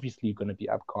up, obviously you're gonna be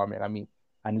upcoming. I mean,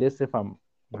 unless if I'm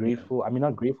Yeah. grateful, I mean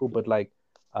not grateful, but like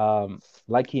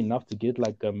lucky enough to get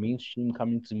like a mainstream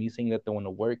coming to me saying that they want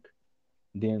to work,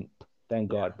 then thank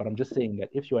God. But I'm just saying that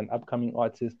if you're an upcoming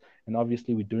artist and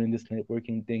obviously we're doing this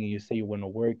networking thing and you say you want to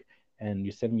work and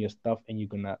you send me your stuff and you're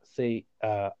gonna say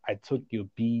I took your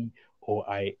B or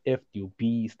I F'd your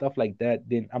B, stuff like that,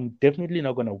 then I'm definitely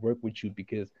not gonna work with you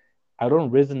because I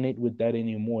don't resonate with that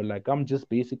anymore. Like I'm just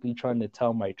basically trying to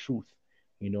tell my truth,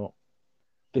 you know.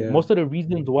 Yeah. Most of the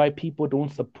reasons why people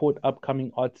don't support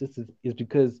upcoming artists is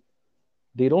because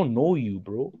they don't know you,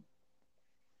 bro.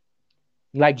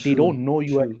 Like they True. don't know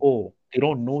you at True. all. They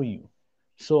don't know you.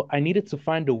 So I needed to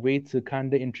find a way to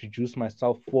kind of introduce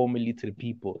myself formally to the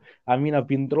people. I mean, I've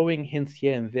been throwing hints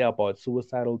here and there about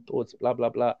suicidal thoughts, blah, blah,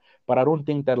 blah. But I don't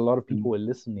think that a lot of Mm. people were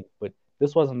listening. But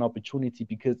this was an opportunity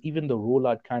because even the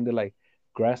rollout kind of like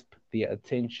grasped their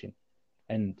attention.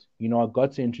 And, I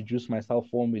got to introduce myself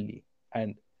formally.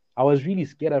 And I was really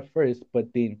scared at first,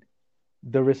 but then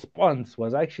the response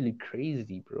was actually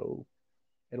crazy, bro.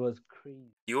 It was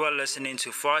crazy. You are listening to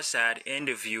Farsad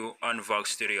Interview on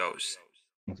Vox Studios.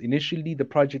 Initially, the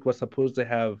project was supposed to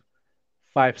have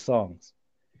 5 songs.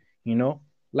 You know,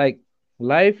 like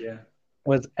life Yeah.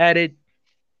 was added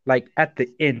like at the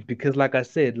end because, like I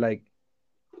said, like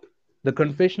the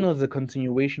confessional is a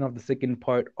continuation of the second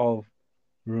part of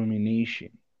rumination.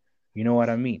 You know what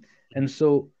I mean? And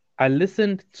so I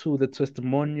listened to the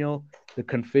testimonial, the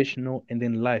confessional, and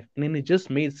then life. And then it just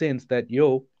made sense that,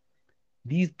 yo,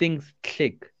 these things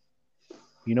click.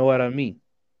 You know what I mean?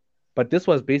 But this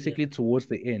was Yeah. basically towards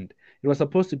the end. It was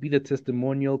supposed to be the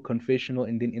testimonial, confessional,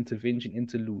 and then intervention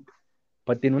interlude.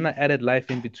 But then when I added life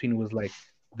in between, it was like,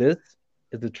 this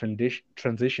is the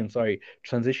transition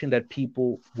that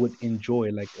people would enjoy,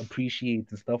 like appreciate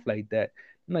and stuff like that.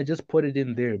 And I just put it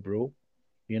in there, bro.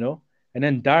 You know? And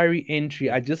then diary entry,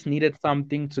 I just needed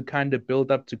something to kind of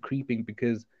build up to creeping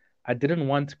because I didn't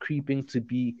want creeping to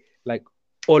be like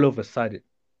all of a sudden.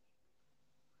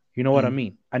 You know what I Mm.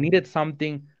 mean? I needed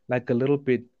something like a little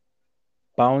bit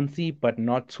bouncy, but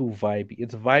not too vibey.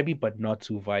 It's vibey, but not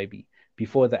too vibey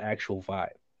before the actual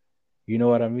vibe. You know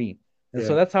what I mean? And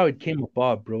so Yeah. that's how it came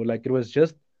about, bro. Like it was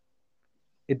just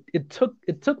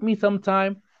it took me some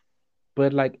time,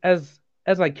 but like as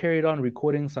I carried on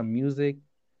recording some music,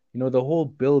 the whole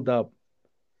build up,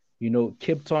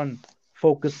 kept on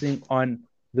focusing on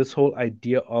this whole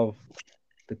idea of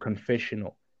the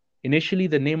confessional. Initially,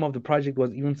 the name of the project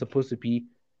was even supposed to be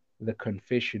the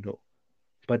confessional,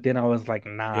 but then I was like,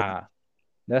 Yeah. nah,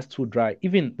 that's too dry.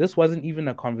 Even this wasn't even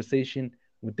a conversation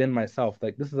within myself.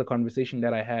 Like this is a conversation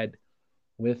that I had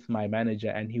with my manager,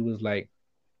 and he was like,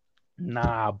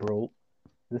 nah, bro,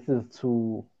 this is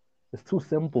too it's too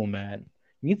simple, man.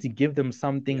 You need to give them Yeah.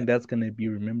 something that's gonna be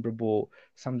rememberable,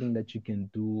 something that you can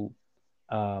do.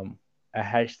 Um, a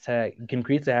hashtag. You can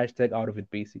create a hashtag out of it,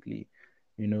 basically.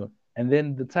 And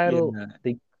then the Yeah. title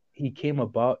they he came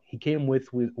with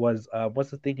was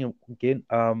what's the thing again?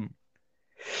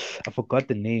 I forgot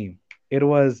the name. It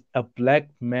was a black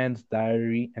man's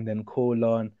diary, and then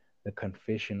colon the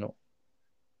confessional.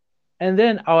 And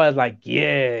then I was like,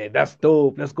 yeah, that's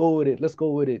dope. Let's go with it. Let's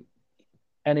go with it.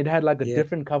 And it had like a Yeah.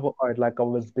 different cover art. Like I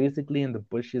was basically in the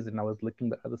bushes and I was looking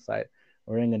the other side,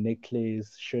 wearing a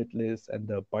necklace, shirtless, and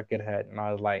the bucket hat. And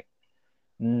I was like,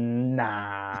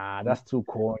 nah, that's too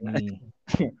corny.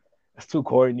 That's too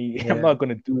corny. I'm Yeah. not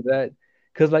gonna do that.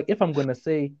 Cause like if I'm gonna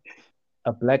say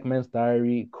a black man's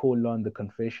diary colon the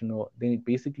confessional, then it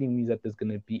basically means that there's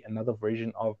gonna be another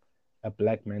version of a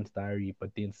black man's diary,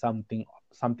 but then something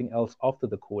else after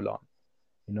the colon,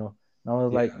 you know. And I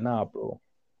was like, Yeah. nah, bro,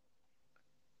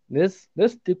 let's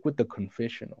stick with the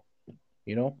confessional,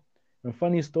 you know. And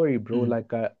funny story, bro, Mm.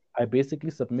 like I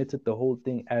basically submitted the whole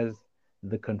thing as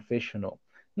the confessional.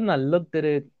 And I looked at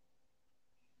it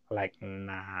like,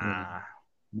 Yeah. nah,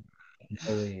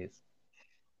 no ways,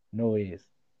 no ways.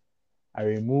 I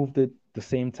removed it the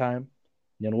same time,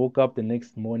 then woke up the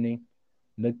next morning,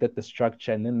 looked at the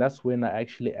structure, and then that's when I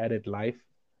actually added life.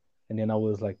 And then I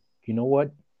was like, you know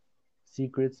what?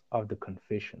 Secrets of the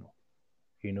confessional.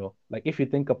 Like if you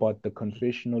think about the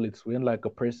confessional, it's when like a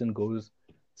person goes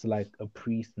to like a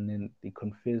priest and then they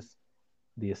confess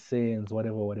their sins,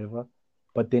 whatever, whatever.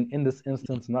 But then in this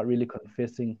instance, not really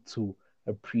confessing to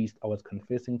a priest, I was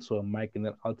confessing to a mic and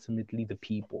then ultimately the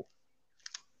people.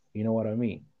 You know what I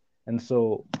mean? And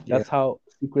so Yeah. that's how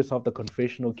Secrets of the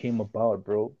Confessional came about,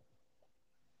 bro.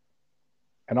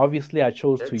 And obviously, I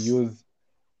chose to That's use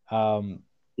um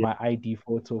yeah. my ID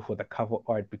photo for the cover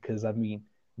art because I mean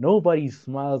nobody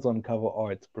smiles on cover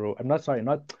art, bro. I'm not sorry,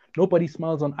 not nobody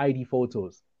smiles on ID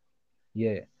photos.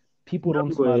 Yeah, people No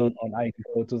don't smile way. on ID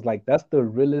photos. Like that's the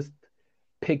realest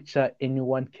picture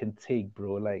anyone can take,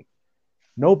 bro. Like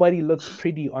nobody looks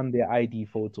pretty on their ID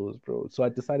photos, bro. So I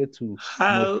decided to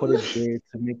How put it there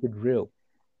to make it real.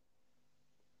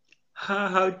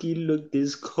 how do you look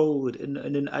this cold in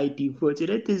an ID photo?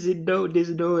 That doesn't know. There's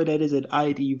no way that is an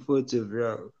ID photo,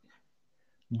 bro.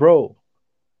 Bro,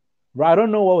 I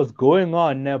don't know what was going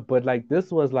on there, but like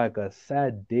this was like a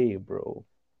sad day, bro.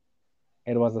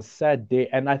 It was a sad day,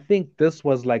 and I think this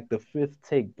was like the fifth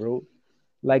take, bro.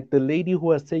 Like the lady who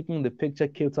was taking the picture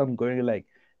kept on going like,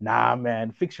 "Nah,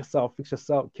 man, fix yourself."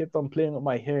 Kept on playing with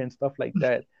my hair and stuff like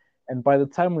that. And by the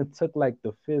time we took like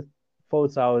the fifth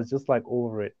photo, I was just like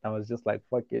over it. I was just like,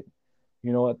 "Fuck it."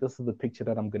 You know what? This is the picture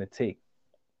that I'm gonna take.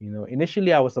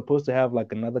 Initially I was supposed to have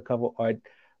like another cover art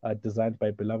designed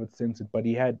by Beloved Censored, but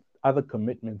he had other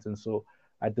commitments, and so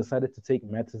I decided to take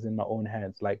matters in my own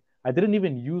hands. Like I didn't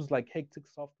even use like hectic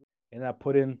software, and I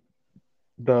put in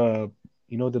the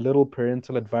the little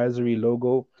parental advisory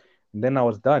logo, and then I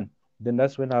was done. Then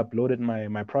that's when I uploaded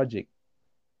my project.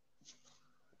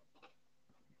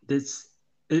 That's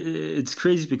it's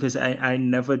crazy because I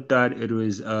never thought it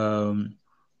was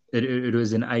it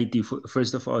was an ID.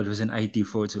 First of all, it was an ID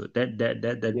photo.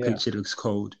 That Yeah, picture looks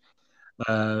cold.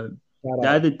 Uh, shout the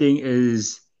out. other thing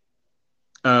is,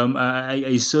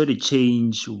 I saw the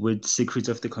change with Secrets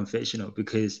of the Confessional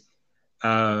because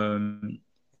um,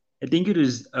 I think it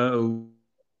was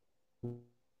weeks before he put it up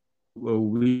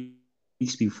as a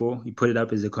confessional, and I was like,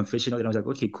 okay, cool.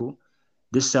 This sounds like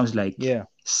Yeah,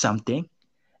 something,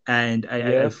 and I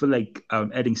yeah. feel like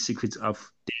adding Secrets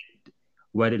of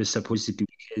what it is supposed to be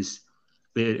because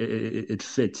it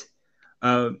fit.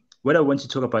 What I want to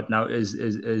talk about now is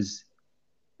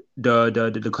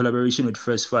the collaboration with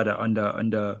First Father on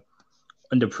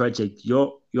the project.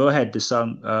 You had the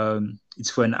song It's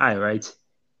for an Eye, right?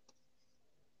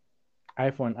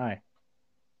 Eye for an eye.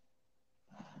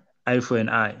 Eye for an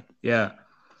Eye. Yeah.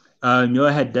 You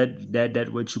had that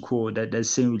what you call that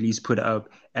same release put up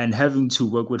and having to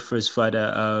work with First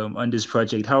Father on this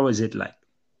project. How was it like?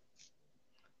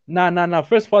 Nah.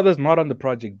 First Father's not on the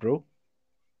project, bro.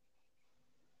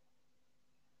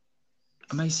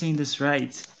 Am I saying this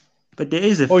right? But there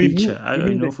is a Oh, feature. I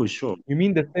know the for sure. you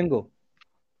mean the single?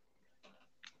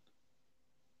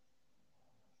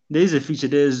 There is a feature.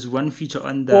 There's one feature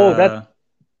on Oh, that's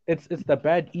it's the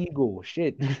bad ego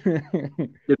shit.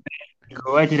 the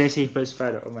why did I say First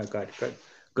Father? Oh my God,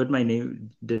 got my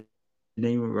the name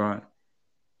wrong.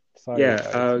 Sorry, Yeah.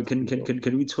 sorry, it's my ego.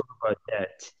 Can we talk about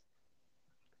that?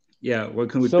 Yeah,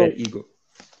 working with Bad So Ego.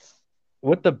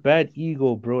 with the bad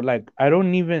ego, bro, like I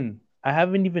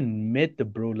haven't even met the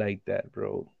bro like that,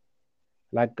 bro.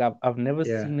 Like I've never Yeah.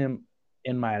 seen him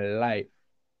in my life.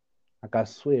 Like I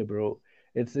swear, bro.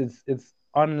 It's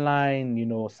online,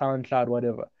 SoundCloud,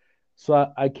 whatever.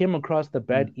 So I came across the Mm,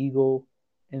 bad ego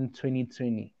in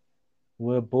 2020.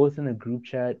 We're both in a group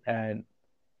chat and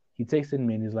he texted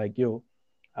me and he's like, yo,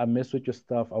 I mess with your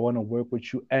stuff. I want to work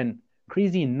with you. And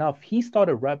crazy enough, he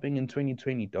started rapping in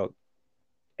 2020, dog.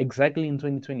 Exactly in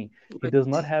 2020. He what? does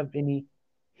not have any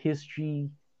history,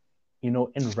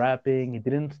 in rapping. He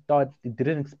didn't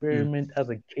Mm, experiment as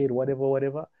a kid, whatever,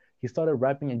 whatever. He started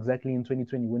rapping exactly in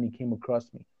 2020 when he came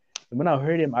across me. And when I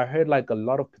heard him, I heard like a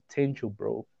lot of potential,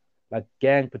 bro. Like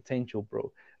gang potential,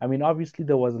 bro. I mean, obviously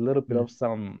there was a little bit mm, of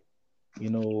some,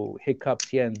 hiccups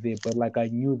here and there, but like I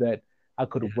knew that I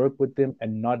could work with him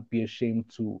and not be ashamed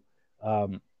to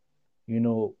um, you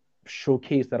know,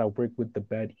 showcase that I work with the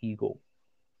bad ego,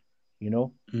 you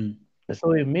know? mm. So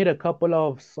we made a couple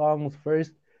of songs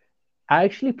first. I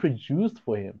actually produced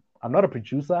for him. I'm not a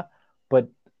producer, but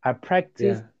I Yeah.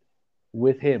 practiced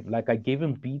with him. Like I gave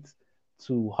him beats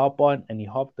to hop on and he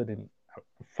hopped it in.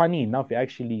 Funny enough, he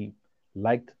actually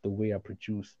liked the way I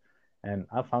produce. And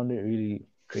I found it really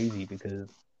crazy because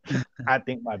I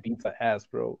think my beats are ass,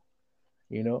 bro.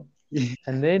 You know?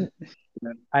 And then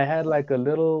I had like a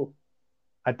little,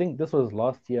 I think this was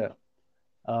last year.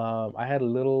 I had a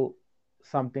little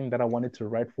something that I wanted to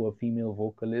write for a female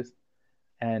vocalist.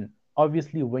 And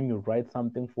obviously, when you write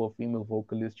something for a female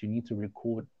vocalist, you need to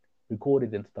record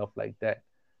it and stuff like that,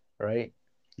 right?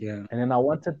 Yeah. And then I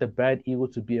wanted the Bad Eagle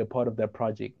to be a part of that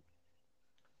project.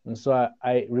 And so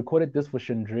I recorded this for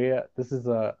Chandrea. This is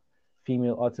a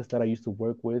female artist that I used to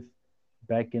work with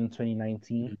back in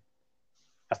 2019. Mm.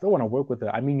 I still want to work with her.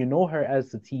 I mean, you know her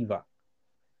as Sativa.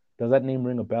 Does that name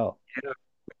ring a bell?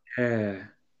 Yeah.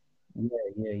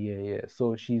 Yeah.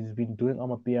 So she's been doing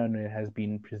Amapiano and has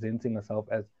been presenting herself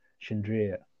as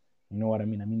Chandrea. You know what I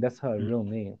mean? I mean, that's her Mm, real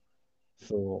name.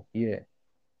 So yeah.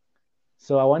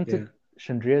 So I yeah. wanted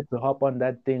Chandrea to hop on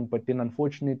that thing, but then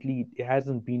unfortunately it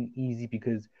hasn't been easy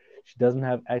because she doesn't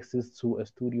have access to a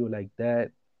studio like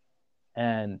that.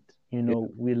 And Yeah.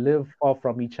 we live far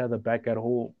from each other back at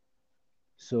home.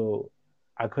 So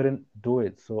I couldn't do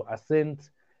it. So I sent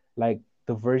like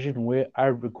the version where I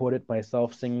recorded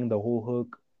myself singing the whole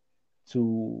hook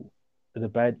to the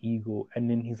bad ego, and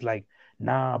then he's like,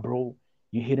 "Nah, bro,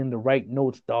 you're hitting the right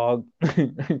notes, dog."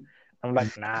 I'm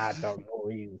like, "Nah, dog, no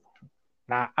way."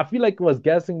 Nah, I feel like it was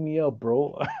gassing me up,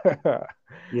 bro. I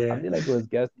Yeah. feel like it was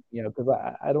gassing me up because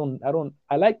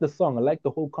I like the song. I like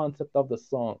the whole concept of the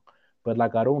song, but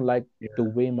like I don't like the Yeah.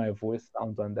 way my voice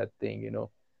sounds on that thing.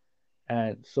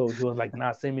 And so he was like,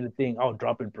 "Nah, send me the thing. I'll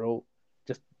drop it, bro.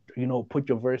 Just put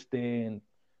your verse in.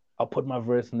 I'll put my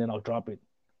verse and then I'll drop it."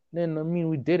 Then I mean,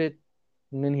 we did it,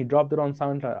 and then he dropped it on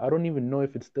SoundCloud. I don't even know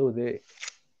if it's still there,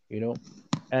 you know.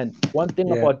 And one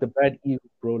thing Yeah. about the bad ego,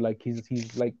 bro, like he's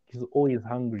always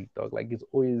hungry, dog. Like he's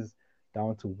always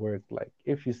down to work. Like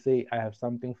if you say I have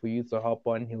something for you to hop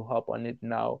on, he'll hop on it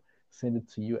now, send it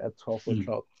to you at 12 Mm.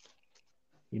 o'clock.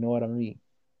 You know what I mean?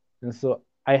 And so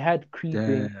I had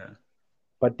creeping,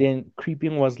 Yeah. but then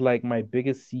creeping was like my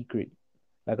biggest secret.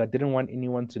 Like I didn't want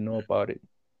anyone to know about it.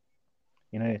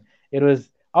 You know, it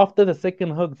was after the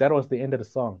second hook, that was the end of the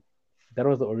song. That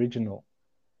was the original.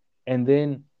 And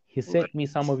then he sent me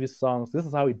some of his songs. This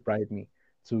is how he bribed me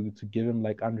to give him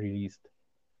like unreleased.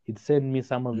 He'd send me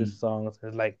some of his Mm. songs.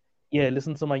 It's like, yeah,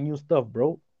 listen to my new stuff,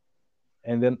 bro.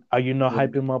 And then are you not Yeah.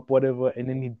 hype him up, whatever? And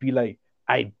then he'd be like,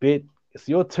 I bet it's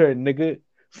your turn, nigga.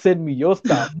 Send me your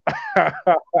stuff.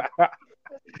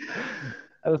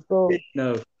 and so Fair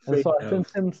enough. and Fair so I enough.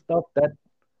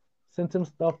 sent him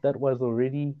stuff that was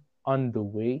already on the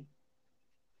way,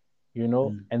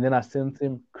 Mm. and then I sent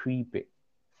him creeping.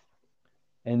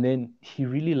 And then he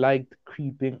really liked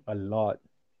creeping a lot.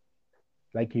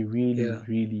 Like he really, Yeah.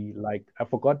 really liked. I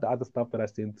forgot the other stuff that I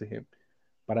sent to him,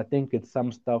 but I think it's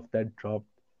some stuff that dropped.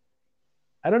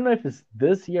 I don't know if it's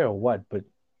this year or what, but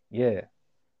yeah.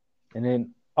 And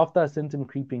then after I sent him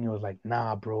creeping, he was like,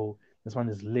 "Nah, bro, this one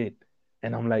is lit."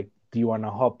 And I'm like, "Do you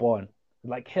wanna hop on?"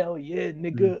 Like, hell yeah, Mm.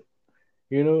 nigga.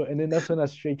 And then that's when I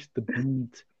stretched the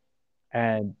beat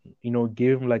and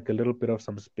gave him like a little bit of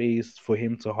some space for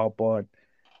him to hop on.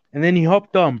 And then he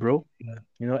hopped on, bro.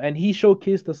 Yeah. And he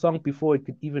showcased the song before it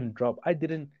could even drop. I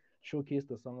didn't showcase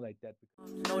the song like that.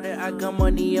 Know that I got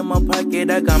money in my pocket,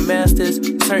 I got masters.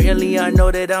 Certainly, I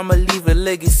know that I'ma leave a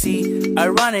legacy.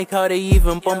 Ironic how they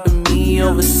even bumping me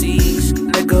overseas.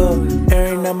 Nigga,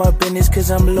 airing out my business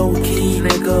cause I'm low key,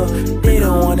 nigga. They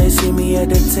don't wanna see me at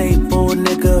the table,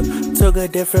 nigga. Took a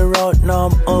different route, now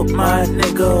I'm up, my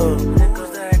nigga.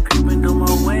 Niggas that creeping through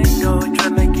my window,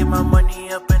 tryna get my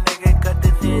money up, and nigga got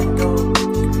the window.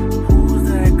 Who's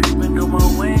that creeping through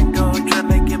my window,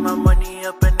 tryna get my money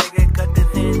up, and nigga got the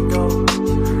window.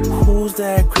 Who's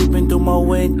that creeping through my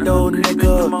window,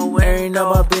 nigga? Airing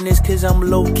out my business cause I'm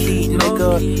low key,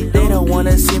 nigga. They don't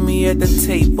wanna see me at the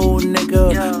table,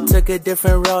 nigga. Took a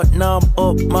different route, now I'm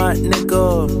up, my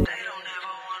nigga.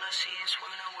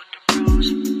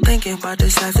 Thinking about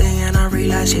this life and I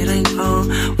realize it ain't long.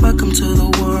 Welcome to the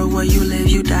world where you live,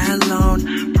 you die alone.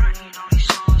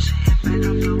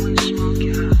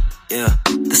 Yeah,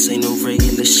 this ain't no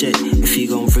regular shit. If you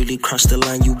gon' really cross the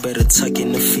line, you better tuck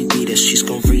in the feet. That she's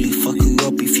gon' really fuck you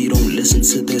up if you don't listen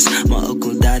to this. My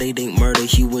uncle died, it ain't murder,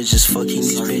 he was just fucking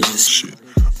these bitches. Shit,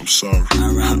 I'm sorry.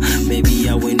 Maybe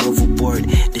I went overboard.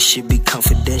 This shit be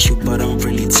confidential, but I'm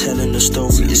really telling the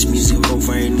story. It's music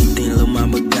over anything, lil'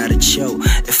 mama gotta chill.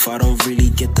 If I don't really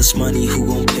get this money, who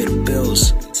gon' pay the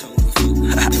bills?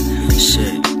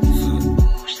 Shit.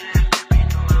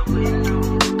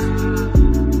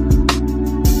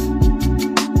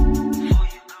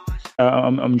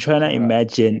 I'm trying to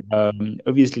imagine.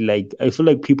 Obviously, like I feel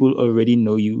like people already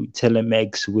know you,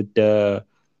 Telemax, with the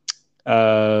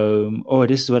oh,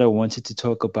 this is what I wanted to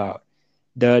talk about.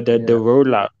 The Yeah,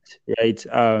 rollout, right?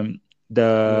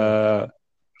 yeah, The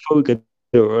Before we get to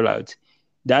the rollout,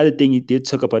 the other thing you did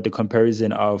talk about the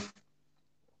comparison of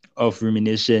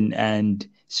Rumination and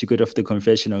Secret of the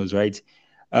Confessionals, right?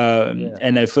 yeah,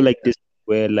 And I feel like this is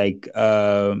where like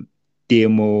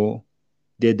demo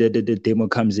the demo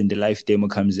comes in, the live demo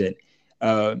comes in.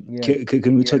 yeah.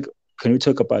 Can we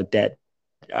talk about that?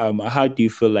 How do you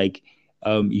feel like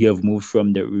you have moved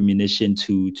from the Rumination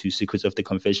to Secrets of the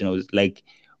Confessionals? Like,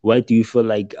 why do you feel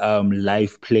like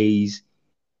live plays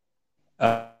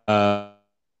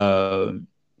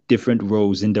different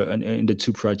roles in the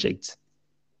two projects?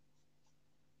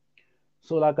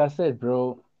 So like I said,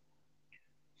 bro,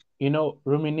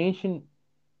 Rumination,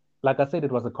 like I said,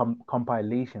 it was a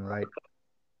compilation, right?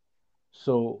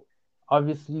 So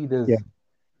obviously Yeah. there's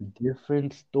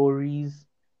different stories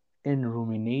in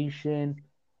Rumination,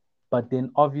 but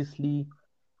then obviously,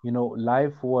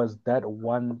 life was that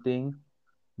one thing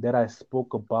that I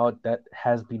spoke about that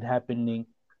has been happening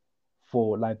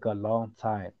for like a long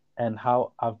time and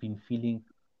how I've been feeling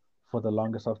for the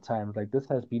longest of times. Like this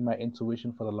has been my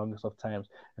intuition for the longest of times.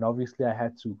 And obviously I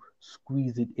had to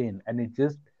squeeze it in. And it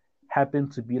just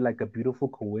happened to be like a beautiful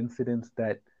coincidence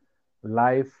that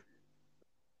life,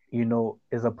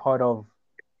 is a part of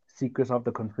Secrets of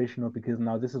the Confessional because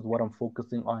now this is what I'm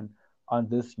focusing on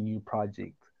this new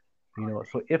project.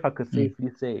 So if I could Mm, safely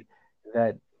say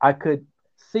that I could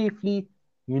safely,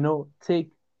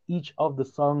 take each of the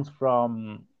songs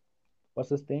from what's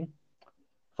this thing?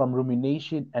 From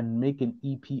Rumination and make an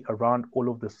EP around all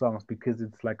of the songs because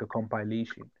it's like a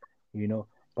compilation, you know.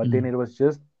 But then mm, it was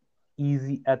just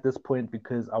easy at this point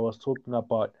because I was talking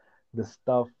about the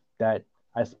stuff that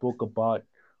I spoke about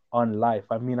on life.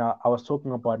 I mean, I was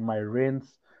talking about my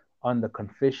rents on the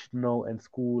confessional and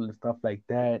school and stuff like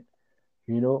that,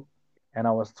 you know. And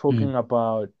I was mm, talking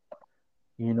about,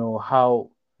 how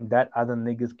that other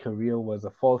nigga's career was a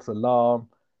false alarm,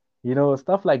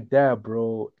 stuff like that,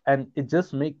 bro. And it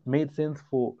just made sense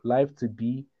for life to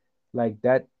be like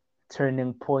that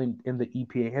turning point in the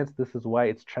EP. Hence, this is why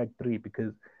it's track 3,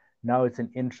 because now it's an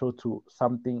intro to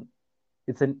something.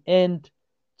 It's an end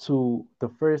to the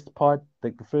first part,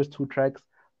 like the first 2 tracks,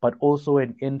 but also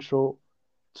an intro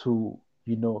to,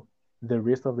 the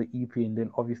rest of the EP, and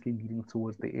then obviously leading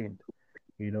towards the end.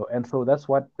 And so that's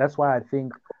why I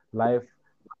think life,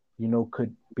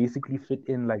 could basically fit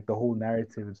in like the whole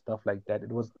narrative and stuff like that.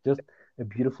 It was just a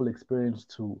beautiful experience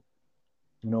to,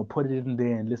 put it in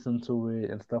there and listen to it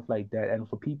and stuff like that. And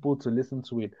for people to listen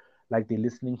to it like they're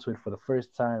listening to it for the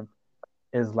first time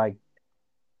is like,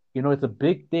 it's a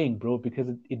big thing, bro, because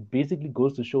it basically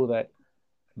goes to show that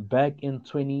back in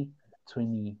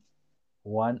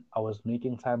 2021, I was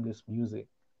making timeless music,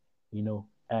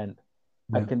 and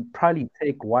I Yeah. can probably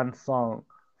take one song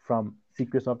from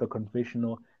Secrets of the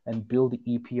Confessional and build the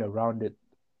EP around it,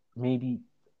 maybe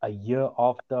a year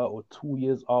after or 2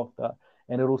 years after,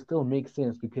 and it'll still make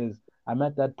sense because I'm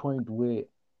at that point where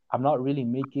I'm not really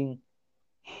making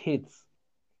hits.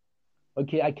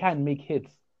 Okay, I can make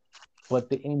hits, but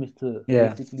the aim is to Yeah.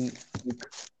 basically make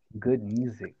good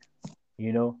music,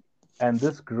 you know? And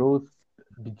this growth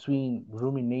between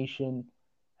Rumination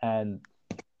and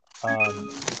um,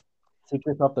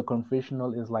 Secrets of the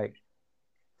Confessional is like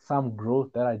some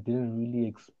growth that I didn't really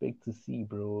expect to see,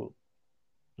 bro.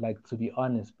 Like, to be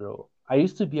honest, bro, I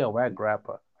used to be a whack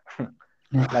rapper.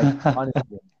 Like,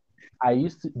 honestly, I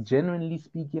used to, genuinely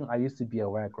speaking, I used to be a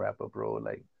whack rapper, bro.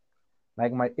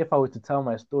 Like my, if I were to tell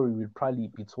my story, we'd probably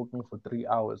be talking for 3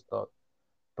 hours, dog.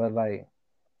 But like,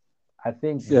 I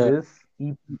think Yeah. this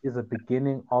EP is a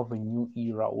beginning of a new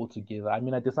era altogether. I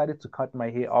mean, I decided to cut my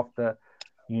hair after,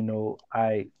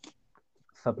 I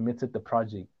submitted the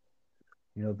project,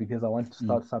 because I want to Mm.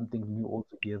 start something new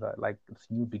altogether, like it's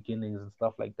new beginnings and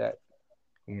stuff like that,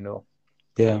 you know.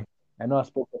 Yeah. I know I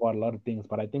spoke about a lot of things,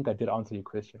 but I think I did answer your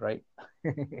question, right?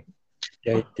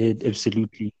 Yeah, it did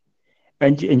absolutely.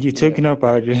 And you're Yeah. talking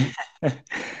about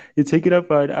you're talking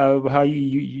about how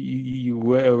you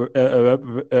were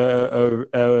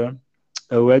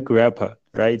a web rapper,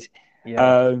 right? Yeah.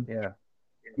 Um, Yeah.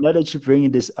 Now that you're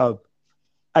bringing this up,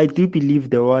 I do believe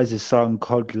there was a song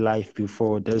called "Life"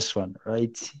 before this one,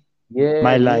 right? Yeah,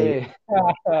 My life.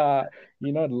 yeah.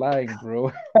 You're not lying,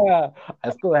 bro. I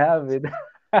still have it.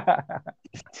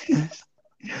 But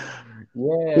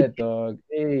Yeah, dog.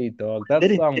 Hey, dog. That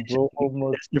that song, bro, intention,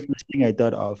 almost. that's the first thing I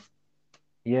thought of.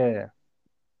 Yeah,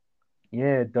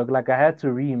 yeah, dog. Like I had to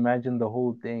reimagine the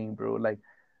whole thing, bro. Like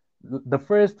the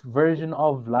first version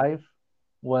of Life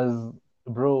was,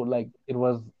 bro, like it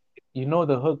was,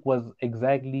 the hook was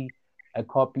exactly a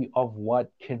copy of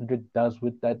what Kendrick does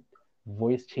with that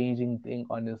voice changing thing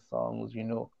on his songs.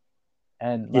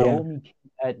 And my Yeah, homie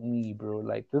came at me, bro.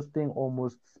 Like this thing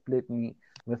almost split me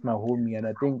with my homie, and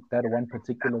I think that one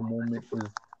particular moment is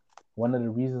one of the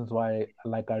reasons why,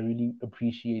 like, I really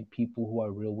appreciate people who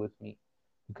are real with me.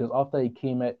 Because after he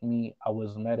came at me, I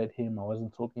was mad at him. I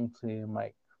wasn't talking to him.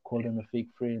 I called him a fake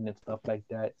friend and stuff like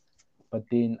that. But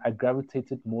then I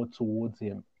gravitated more towards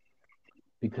him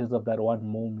because of that one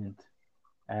moment.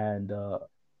 And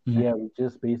yeah, yeah, we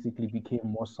just basically became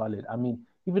more solid. I mean,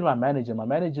 even my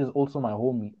manager is also my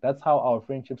homie. That's how our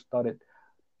friendship started.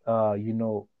 Uh, you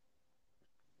know,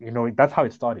 that's how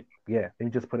it started. Yeah, let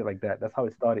me just put it like that. That's how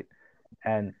it started.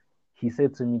 And he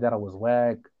said to me that I was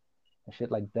whack and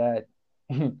shit like that.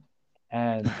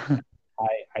 And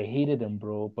I hated him,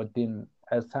 bro. But then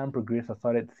as time progressed, I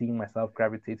started seeing myself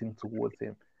gravitating towards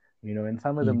him. And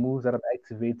some of the mm, moves that I'm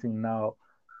activating now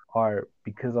are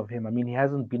because of him. I mean, he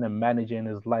hasn't been a manager in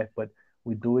his life, but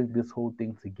we're doing this whole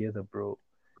thing together, bro.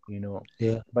 You know.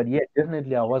 yeah. But yeah,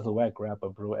 definitely I was a whack rapper,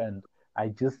 bro, and I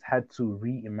just had to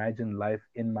reimagine life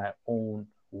in my own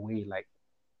way, like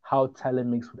how talent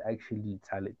mix would actually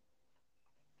tell it.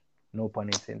 No pun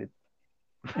intended.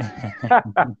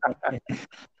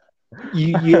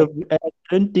 You have, I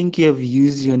don't think you have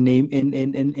used your name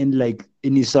in like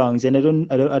any songs, and I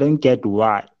don't get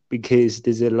why, because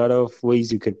there's a lot of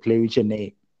ways you could play with your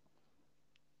name.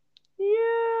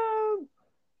 Yeah,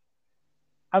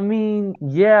 I mean,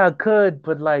 yeah, I could,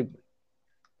 but like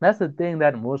that's the thing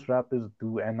that most rappers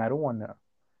do, and I don't wanna.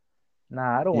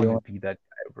 Nah, I don't You wanna know? be that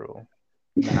guy, bro.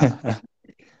 Nah.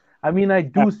 I mean, I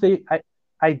do say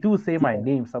my Yeah,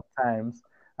 name sometimes.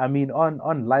 I mean,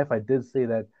 on life, I did say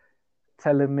that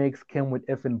Telemix came with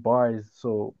effing bars,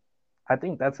 so I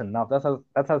think that's enough.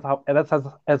 That's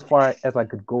as far as I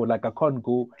could go. Like I can't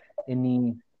go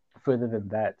any further than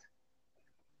that.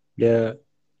 yeah.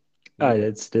 Yeah,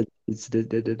 That's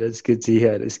good to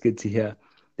hear. That's good to hear.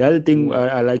 The other thing yeah,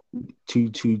 I like to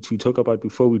talk about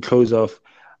before we close off,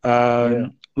 yeah,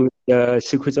 with the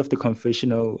Secrets of the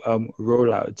Confessional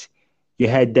rollout.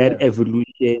 you had that Yeah,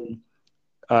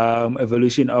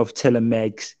 evolution of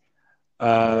Telemax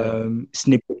yeah,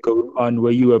 snippet going on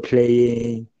where you were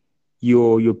playing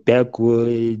your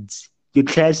backwards, your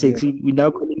yeah, classics. We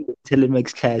now calling the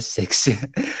Telemax classics.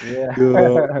 yeah.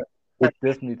 your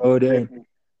Definitely. oh,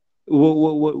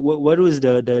 what was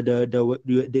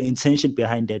the intention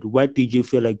behind that? What did you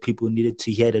feel like people needed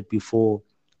to hear that before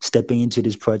stepping into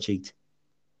this project?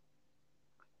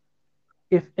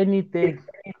 If anything,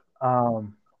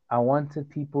 um, I wanted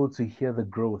people to hear the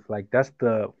growth. Like that's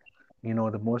the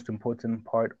most important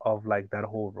part of like that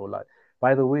whole rollout.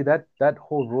 By the way, that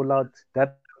whole rollout,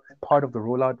 that part of the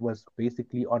rollout was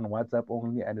basically on WhatsApp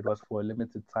only, and it was for a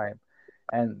limited time.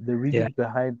 And the Yeah, reason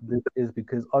behind this is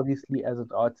because obviously, as an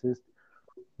artist,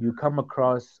 you come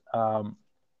across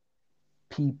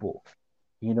people,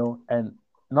 and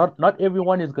not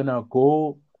everyone is gonna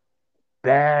go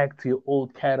back to your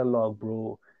old catalog,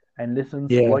 bro, and listen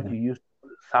to what yeah, you used to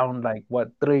sound like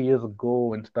 3 years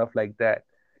ago and stuff like that.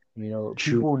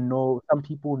 true. Some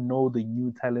people know the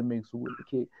new Telemix.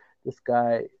 Okay, this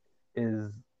guy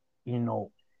is, you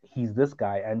know, he's this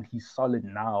guy and he's solid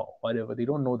now, whatever. They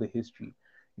don't know the history,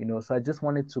 So I just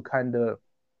wanted to kind of,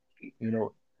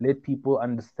 let people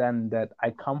understand that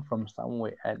I come from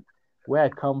somewhere, and where I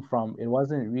come from, it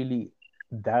wasn't really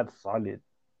that solid,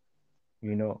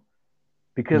 you know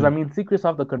because I Mm, mean, Secrets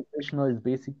of the Confessional is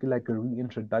basically like a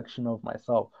reintroduction of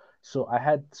myself. So I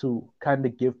had to kind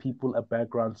of give people a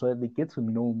background so that they get to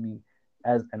know me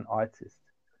as an artist.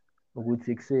 Would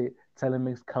say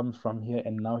Telemix comes from here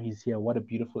and now he's here. What a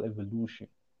beautiful evolution,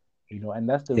 and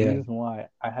that's the yeah, reason why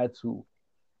I had to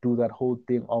do that whole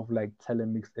thing of like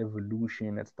Telemix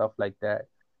evolution and stuff like that.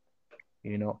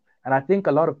 And I think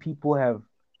a lot of people have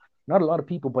not a lot of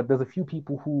people, but there's a few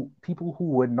people who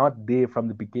were not there from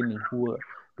the beginning who were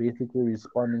basically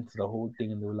responding to the whole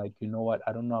thing, and they were like, you know what,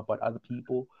 I don't know about other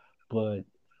people, but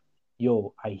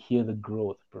yo, I hear the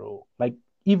growth, bro. Like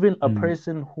even a mm,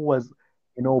 person who was,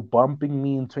 bumping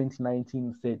me in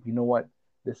 2019 said, you know what,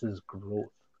 this is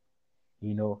growth.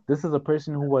 This is a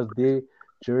person who was there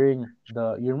during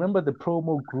you remember the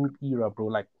promo group era, bro,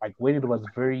 like when it was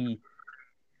very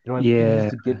you used yeah,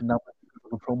 to get numbers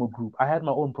from a promo group. I had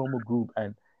my own promo group,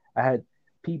 and I had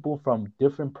people from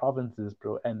different provinces,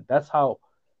 bro. And that's how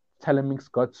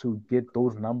Telemix got to get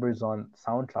those numbers on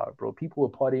SoundCloud, bro. People were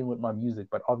partying with my music,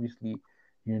 but obviously,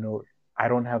 you know, I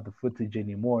don't have the footage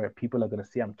anymore. People are gonna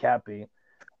say I'm capping,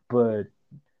 but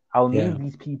I'll yeah, name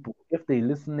these people. If they're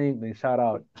listening, they shout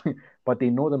out. But they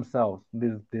know themselves.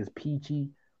 There's Peachy,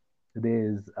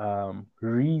 there's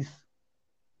Reese,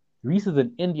 Reese is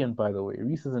an Indian, by the way.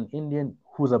 Reese is an Indian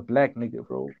who's a black nigga,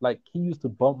 bro. Like he used to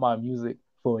bump my music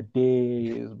for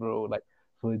days, bro. Like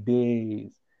for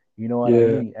days. You know what I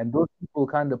yeah, mean? And those people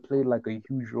kind of played like a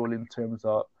huge role in terms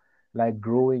of like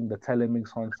growing the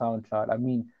Telemix on SoundCloud. I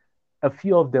mean, a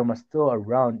few of them are still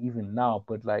around even now,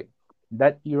 but like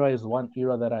that era is one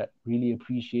era that I really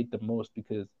appreciate the most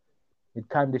because it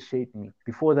kind of shaped me.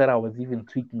 Before that, I was even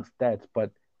tweaking stats,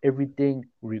 but everything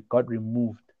got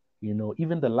removed.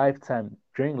 Even the lifetime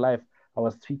during life, I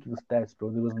was tweaking stats,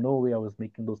 bro. There was no way I was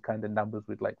making those kind of numbers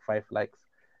with like 5 likes,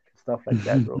 stuff like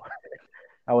that, bro.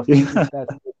 I was tweaking yeah, stats,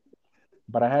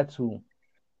 but I had to,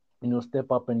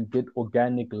 step up and get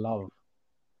organic love.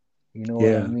 You know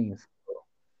what I yeah. mean? So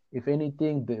if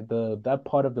anything, the that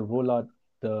part of the rollout,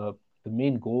 the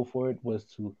main goal for it was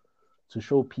to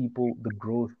show people the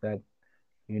growth that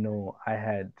I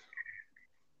had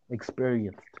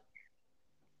experienced.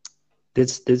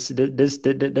 That's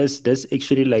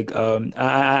actually like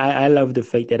I love the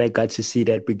fact that I got to see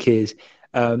that because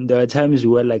there are times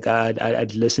where like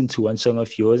I'd listen to one song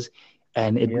of yours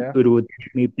and Yeah, it would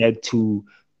take me back to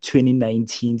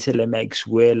 2019 Telemax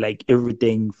where like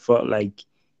everything felt like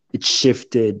it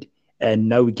shifted and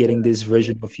now we're getting yeah, this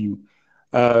version of you.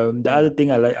 The yeah, other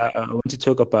thing I want to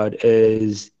talk about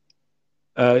is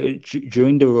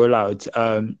during the rollout,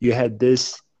 you had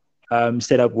this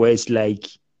setup where it's like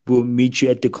we'll meet you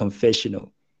at the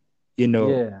confessional.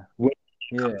 yeah, Where did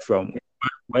it yeah. come from?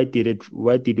 Why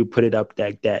did you put it up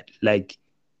like that? Like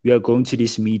we are going to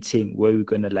this meeting where we're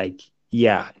gonna like,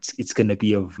 yeah, it's gonna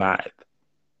be a vibe.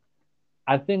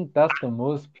 I think that's the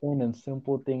most plain and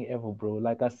simple thing ever, bro.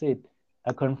 Like I said,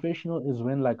 a confessional is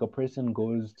when like a person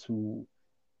goes to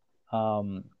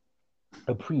um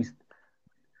a priest.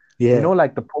 Yeah,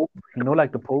 Like the Pope.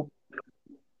 Like the Pope.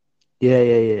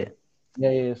 yeah.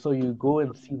 Yeah, yeah. So you go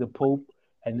and see the Pope,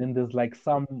 and then there's like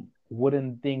some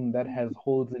wooden thing that has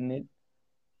holes in it,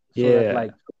 so that Yeah.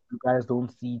 like you guys don't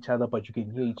see each other, but you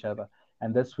can hear each other,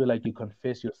 and that's where like you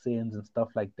confess your sins and stuff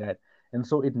like that. And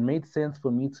so it made sense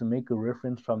for me to make a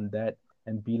reference from that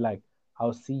and be like,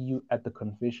 I'll see you at the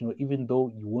confessional, even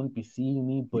though you won't be seeing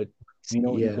me, but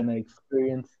you're Yeah. gonna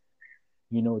experience,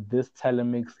 this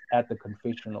telemix at the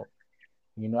confessional.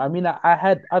 I mean, I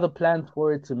had other plans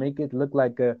for it to make it look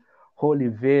like a whole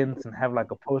event and have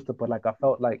like a poster, but like I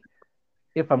felt like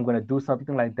if I'm gonna do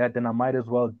something like that, then I might as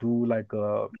well do like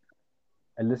a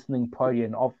listening party.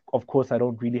 And of course, I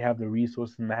don't really have the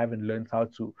resources, and I haven't learned how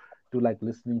to do like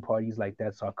listening parties like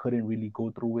that, so I couldn't really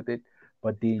go through with it.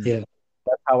 But then Yeah.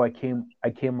 that's how I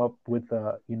came up with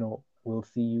we'll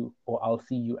see you, or I'll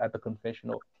see you at the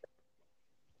confessional.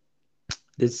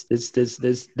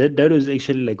 That was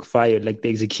actually like fire. Like the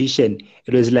execution,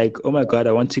 it was like, oh my god,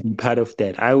 I want to be part of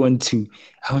that. I want to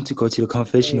go to the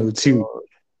confessional Same, too. bro.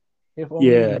 If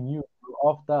only you Yeah. knew,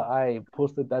 bro. After I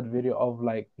posted that video of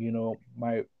like,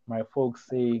 my folks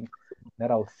saying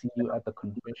that I'll see you at the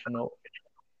confessional,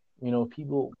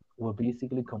 people were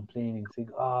basically complaining, saying,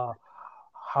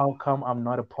 how come I'm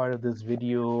not a part of this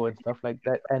video and stuff like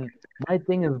that. And my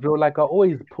thing is, bro, like I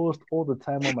always post all the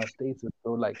time on my status,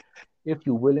 bro. Like, if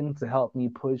you're willing to help me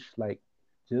push, like,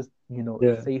 just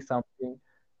Yeah. say something,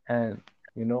 and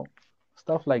you know,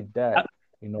 stuff like that.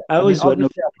 I, I I mean, was what no,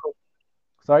 obviously,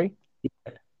 sorry.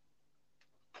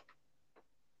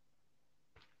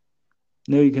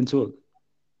 no, you can talk.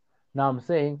 Now I'm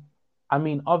saying, I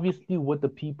mean, obviously, with the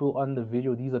people on the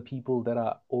video, these are people that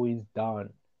are always down,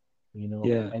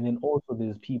 Yeah. and then also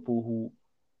there's people who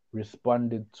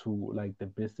responded to like the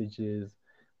messages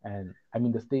and I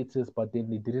mean the status, but then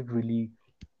they didn't really,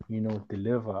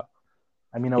 deliver.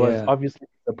 I mean, I was Yeah. obviously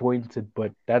disappointed,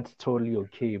 but that's totally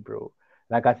okay, bro.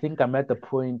 Like I think I'm at the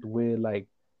point where like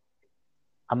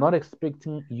I'm not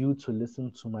expecting you to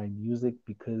listen to my music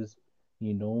because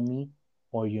you know me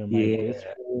or you're my best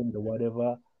Yeah. friend or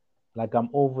whatever. Like I'm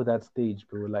over that stage,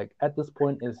 bro. Like at this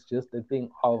point, it's just a thing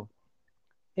of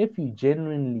if you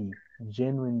genuinely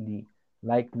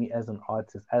like me as an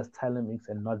artist, as Talamix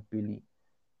and not Billy,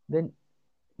 then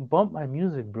bump my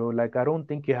music, bro. Like I don't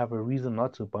think you have a reason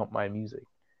not to bump my music.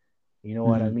 You know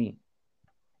what I Mhm. mean?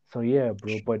 So yeah,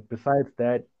 bro. But besides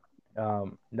that,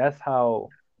 that's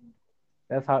how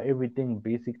everything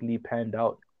basically panned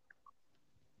out.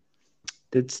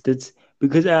 That's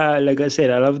because like I said,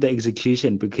 I love the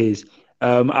execution because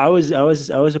I was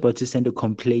about to send a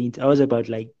complaint. I was about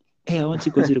like, hey, I want to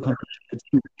go to the confessional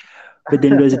too. But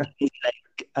then it was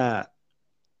like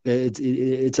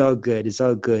it's all good. It's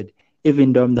all good.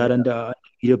 Even though I'm Yeah, not on the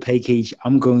video package,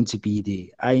 I'm going to be there.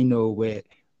 I know where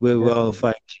I'll definitely.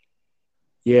 find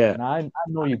you. Yeah, Now I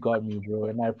know you got me, bro,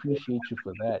 and I appreciate you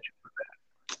for that.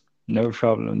 no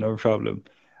problem, no problem.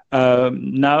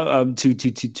 Now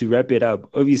to wrap it up,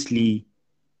 obviously,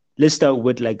 let's start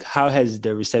with like how has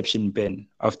the reception been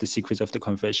of the Secrets of the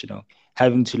Confessional?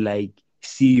 Having to like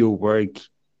see your work,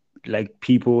 like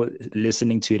people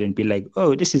listening to it and be like,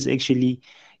 oh, this is actually,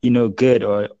 good,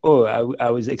 or oh, I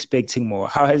was expecting more.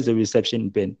 How has the reception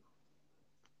been?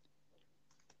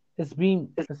 It's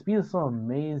been so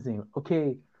amazing.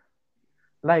 Okay,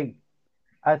 like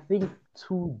I think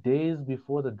 2 days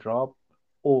before the drop,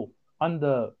 or on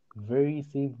the very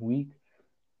same week,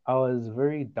 I was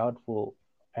very doubtful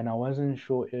and I wasn't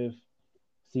sure if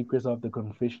Secrets of the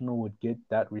Confessional would get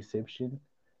that reception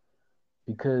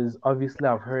because obviously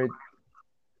I've heard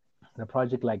the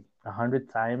project like 100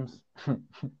 times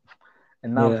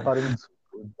and now I'm Yeah, starting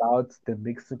to doubt the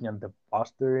mixing and the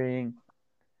mastering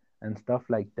and stuff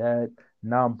like that.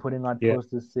 Now I'm putting out yeah,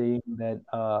 posters saying that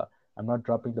I'm not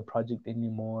dropping the project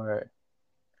anymore,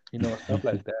 stuff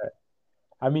like that.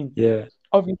 I mean, yeah,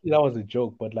 obviously that was a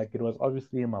joke, but like it was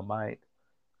obviously in my mind,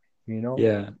 you know?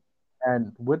 yeah,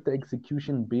 And with the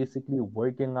execution basically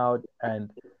working out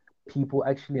and people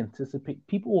actually anticipate,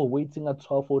 people were waiting at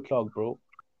 12 o'clock, bro.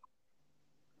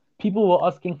 People were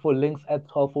asking for links at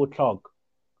 12 o'clock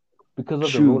because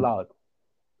of the true. rollout.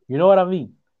 You know what I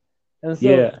mean? And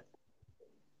so Yeah.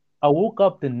 I woke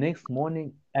up the next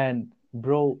morning and,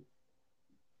 bro,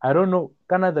 I don't know,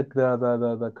 kind of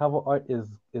the cover art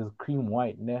is cream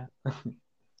white, né?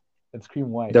 It's cream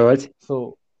white. The what?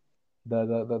 So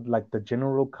the like the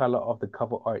general color of the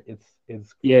cover art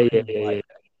it's Yeah, yeah, cream yeah, white. yeah.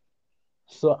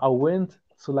 So I went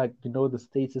to like the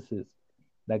statuses,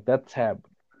 like that tab,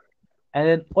 and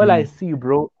then all I Mm. see,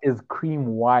 bro, is cream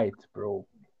white, bro.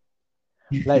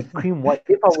 Like cream white.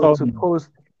 If I were So to post,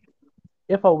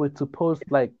 if I were to post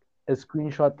like a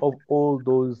screenshot of all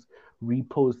those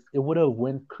reposts, it would have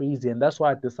went crazy, and that's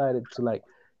why I decided to like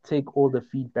take all the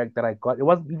feedback that I got. It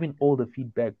wasn't even all the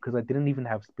feedback because I didn't even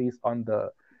have space on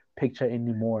the picture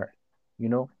anymore. You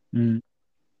know, mm,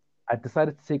 I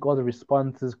decided to take all the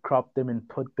responses, crop them, and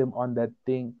put them on that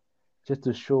thing just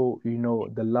to show,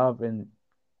 the love and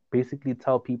basically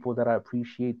tell people that I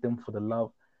appreciate them for the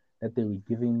love that they were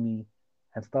giving me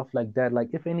and stuff like that. Like,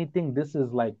 if anything, this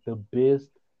is like the best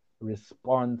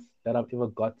response that I've ever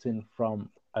gotten from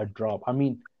a drop. I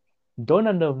mean, Don't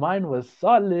Undermine was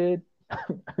solid.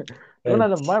 Don't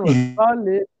Undermine was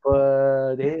solid,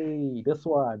 but hey, this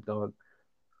one, dog.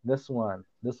 This one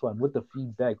with the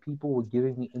feedback. People were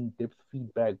giving me in-depth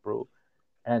feedback, bro.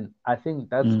 And I think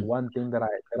that's one thing that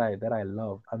I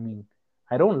love. I mean,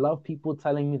 I don't love people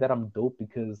telling me that I'm dope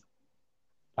because,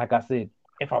 like I said,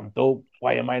 if I'm dope,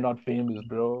 why am I not famous,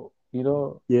 bro? You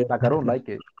know, like I don't like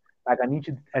it. Like I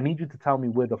need you to tell me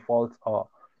where the faults are.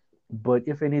 But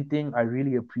if anything, I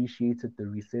really appreciated the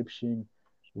reception.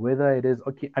 Whether it is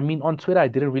okay, I mean, on Twitter, I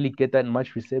didn't really get that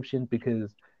much reception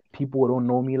because people don't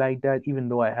know me like that. Even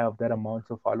though I have that amount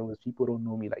of followers, people don't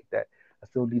know me like that. I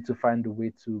still need to find a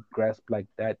way to grasp like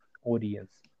that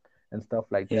audience and stuff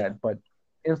like that. But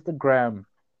Instagram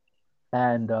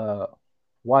and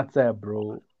WhatsApp,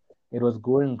 bro, it was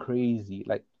going crazy.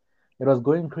 Like, it was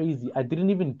going crazy. I didn't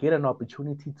even get an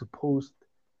opportunity to post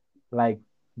like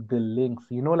the links.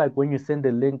 You know, like when you send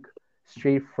the link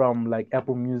straight from like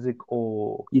Apple Music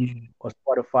or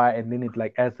Spotify, and then it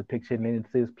like adds the picture and then it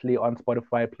says play on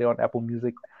Spotify, play on Apple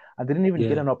Music. I didn't even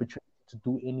get an opportunity to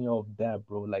do any of that,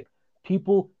 bro. Like,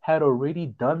 people had already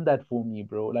done that for me,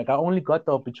 bro. Like, I only got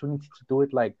the opportunity to do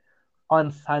it like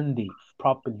on Sunday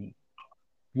properly.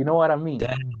 You know what I mean?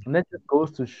 Damn. And that just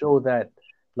goes to show that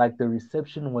like the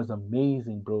reception was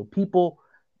amazing, bro. People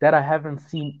that I haven't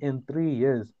seen in 3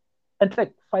 years, and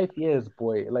like 5 years,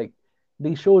 boy. Like,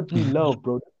 they showed me love,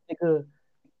 bro.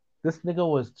 This nigga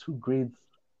was 2 grades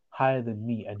higher than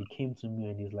me, and he came to me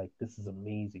and he's like, "This is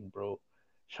amazing, bro.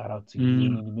 Shout out to you."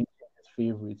 And he made his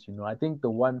favorites. You know, I think the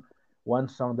one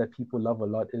song that people love a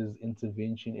lot is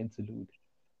Intervention Interlude.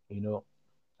 You know,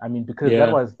 I mean, because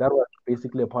that was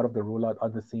basically a part of the rollout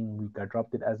on the same week. I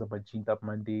dropped it as a Bajint Up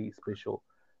Monday special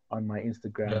on my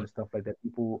Instagram and stuff like that.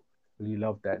 People really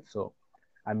love that. So,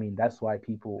 I mean, that's why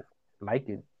people like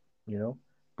it, you know.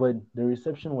 But the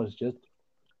reception was just,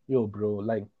 yo, bro,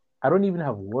 like, I don't even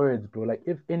have words, bro. Like,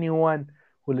 if anyone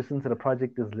who listens to the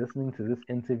project is listening to this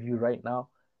interview right now,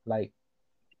 like,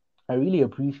 I really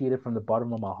appreciate it from the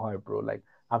bottom of my heart, bro. Like,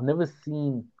 I've never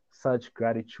seen such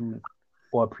gratitude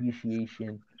or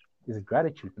appreciation. Is it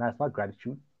gratitude? No, it's not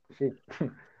gratitude. Shit.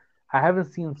 I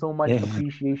haven't seen so much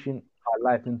appreciation in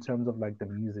my life in terms of like the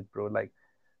music, bro. Like,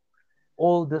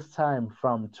 all this time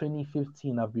from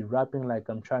 2015, I've been rapping like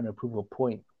I'm trying to prove a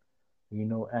point, you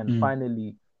know, and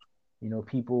finally, you know,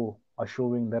 people are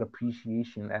showing that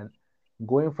appreciation. And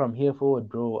going from here forward,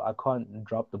 bro, I can't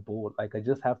drop the ball. Like, I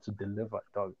just have to deliver,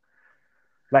 dog.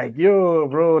 Like, yo,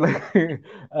 bro, like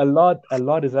a lot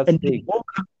is at stake.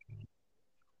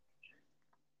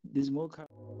 There's more.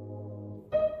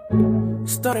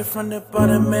 Started from the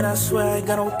bottom and I swear I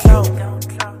got on clout.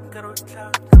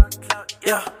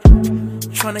 Yeah,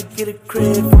 tryna get a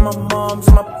crib for my moms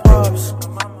and my pops.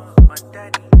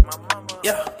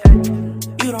 Yeah,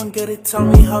 you don't get it, tell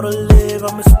me how to live,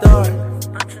 I'm a star.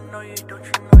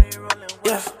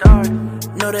 Yeah,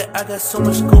 know that I got so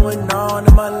much going on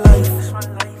in my life.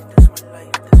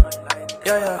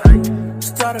 Yeah,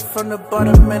 started from the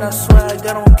bottom and I swear I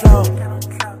got on clout.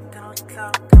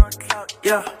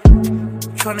 Yeah,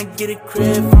 tryna get a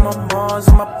crib for my moms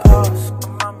and my pops.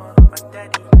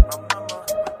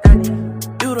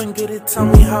 You don't get it, tell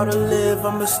me how to live,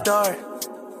 I'm a star.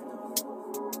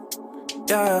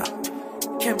 Yeah,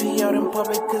 can't be out in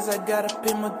public cause I gotta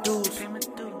pay my dues.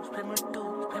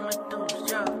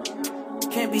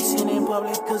 Can't be seen in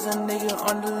public cause a nigga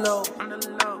on the low.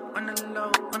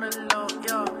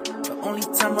 Yeah. The only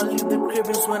time I leave the crib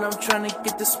is when I'm trying to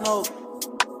get the smoke.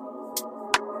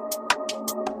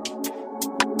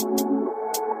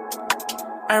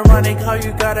 Ironic how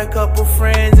you got a couple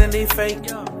friends and they fake.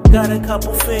 Got a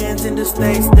couple fans in the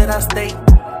states that I stay.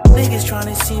 Niggas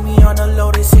tryna see me on the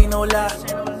low, this ain't no lie.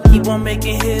 Keep on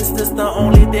making hits, that's the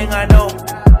only thing I know.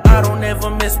 I don't ever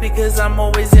miss because I'm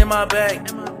always in my bag.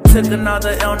 Took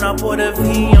another L, now put a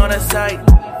V on the site.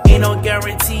 Ain't no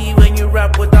guarantee when you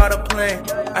rap without a plan.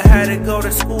 I had to go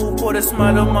to school, put a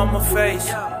smile on my face.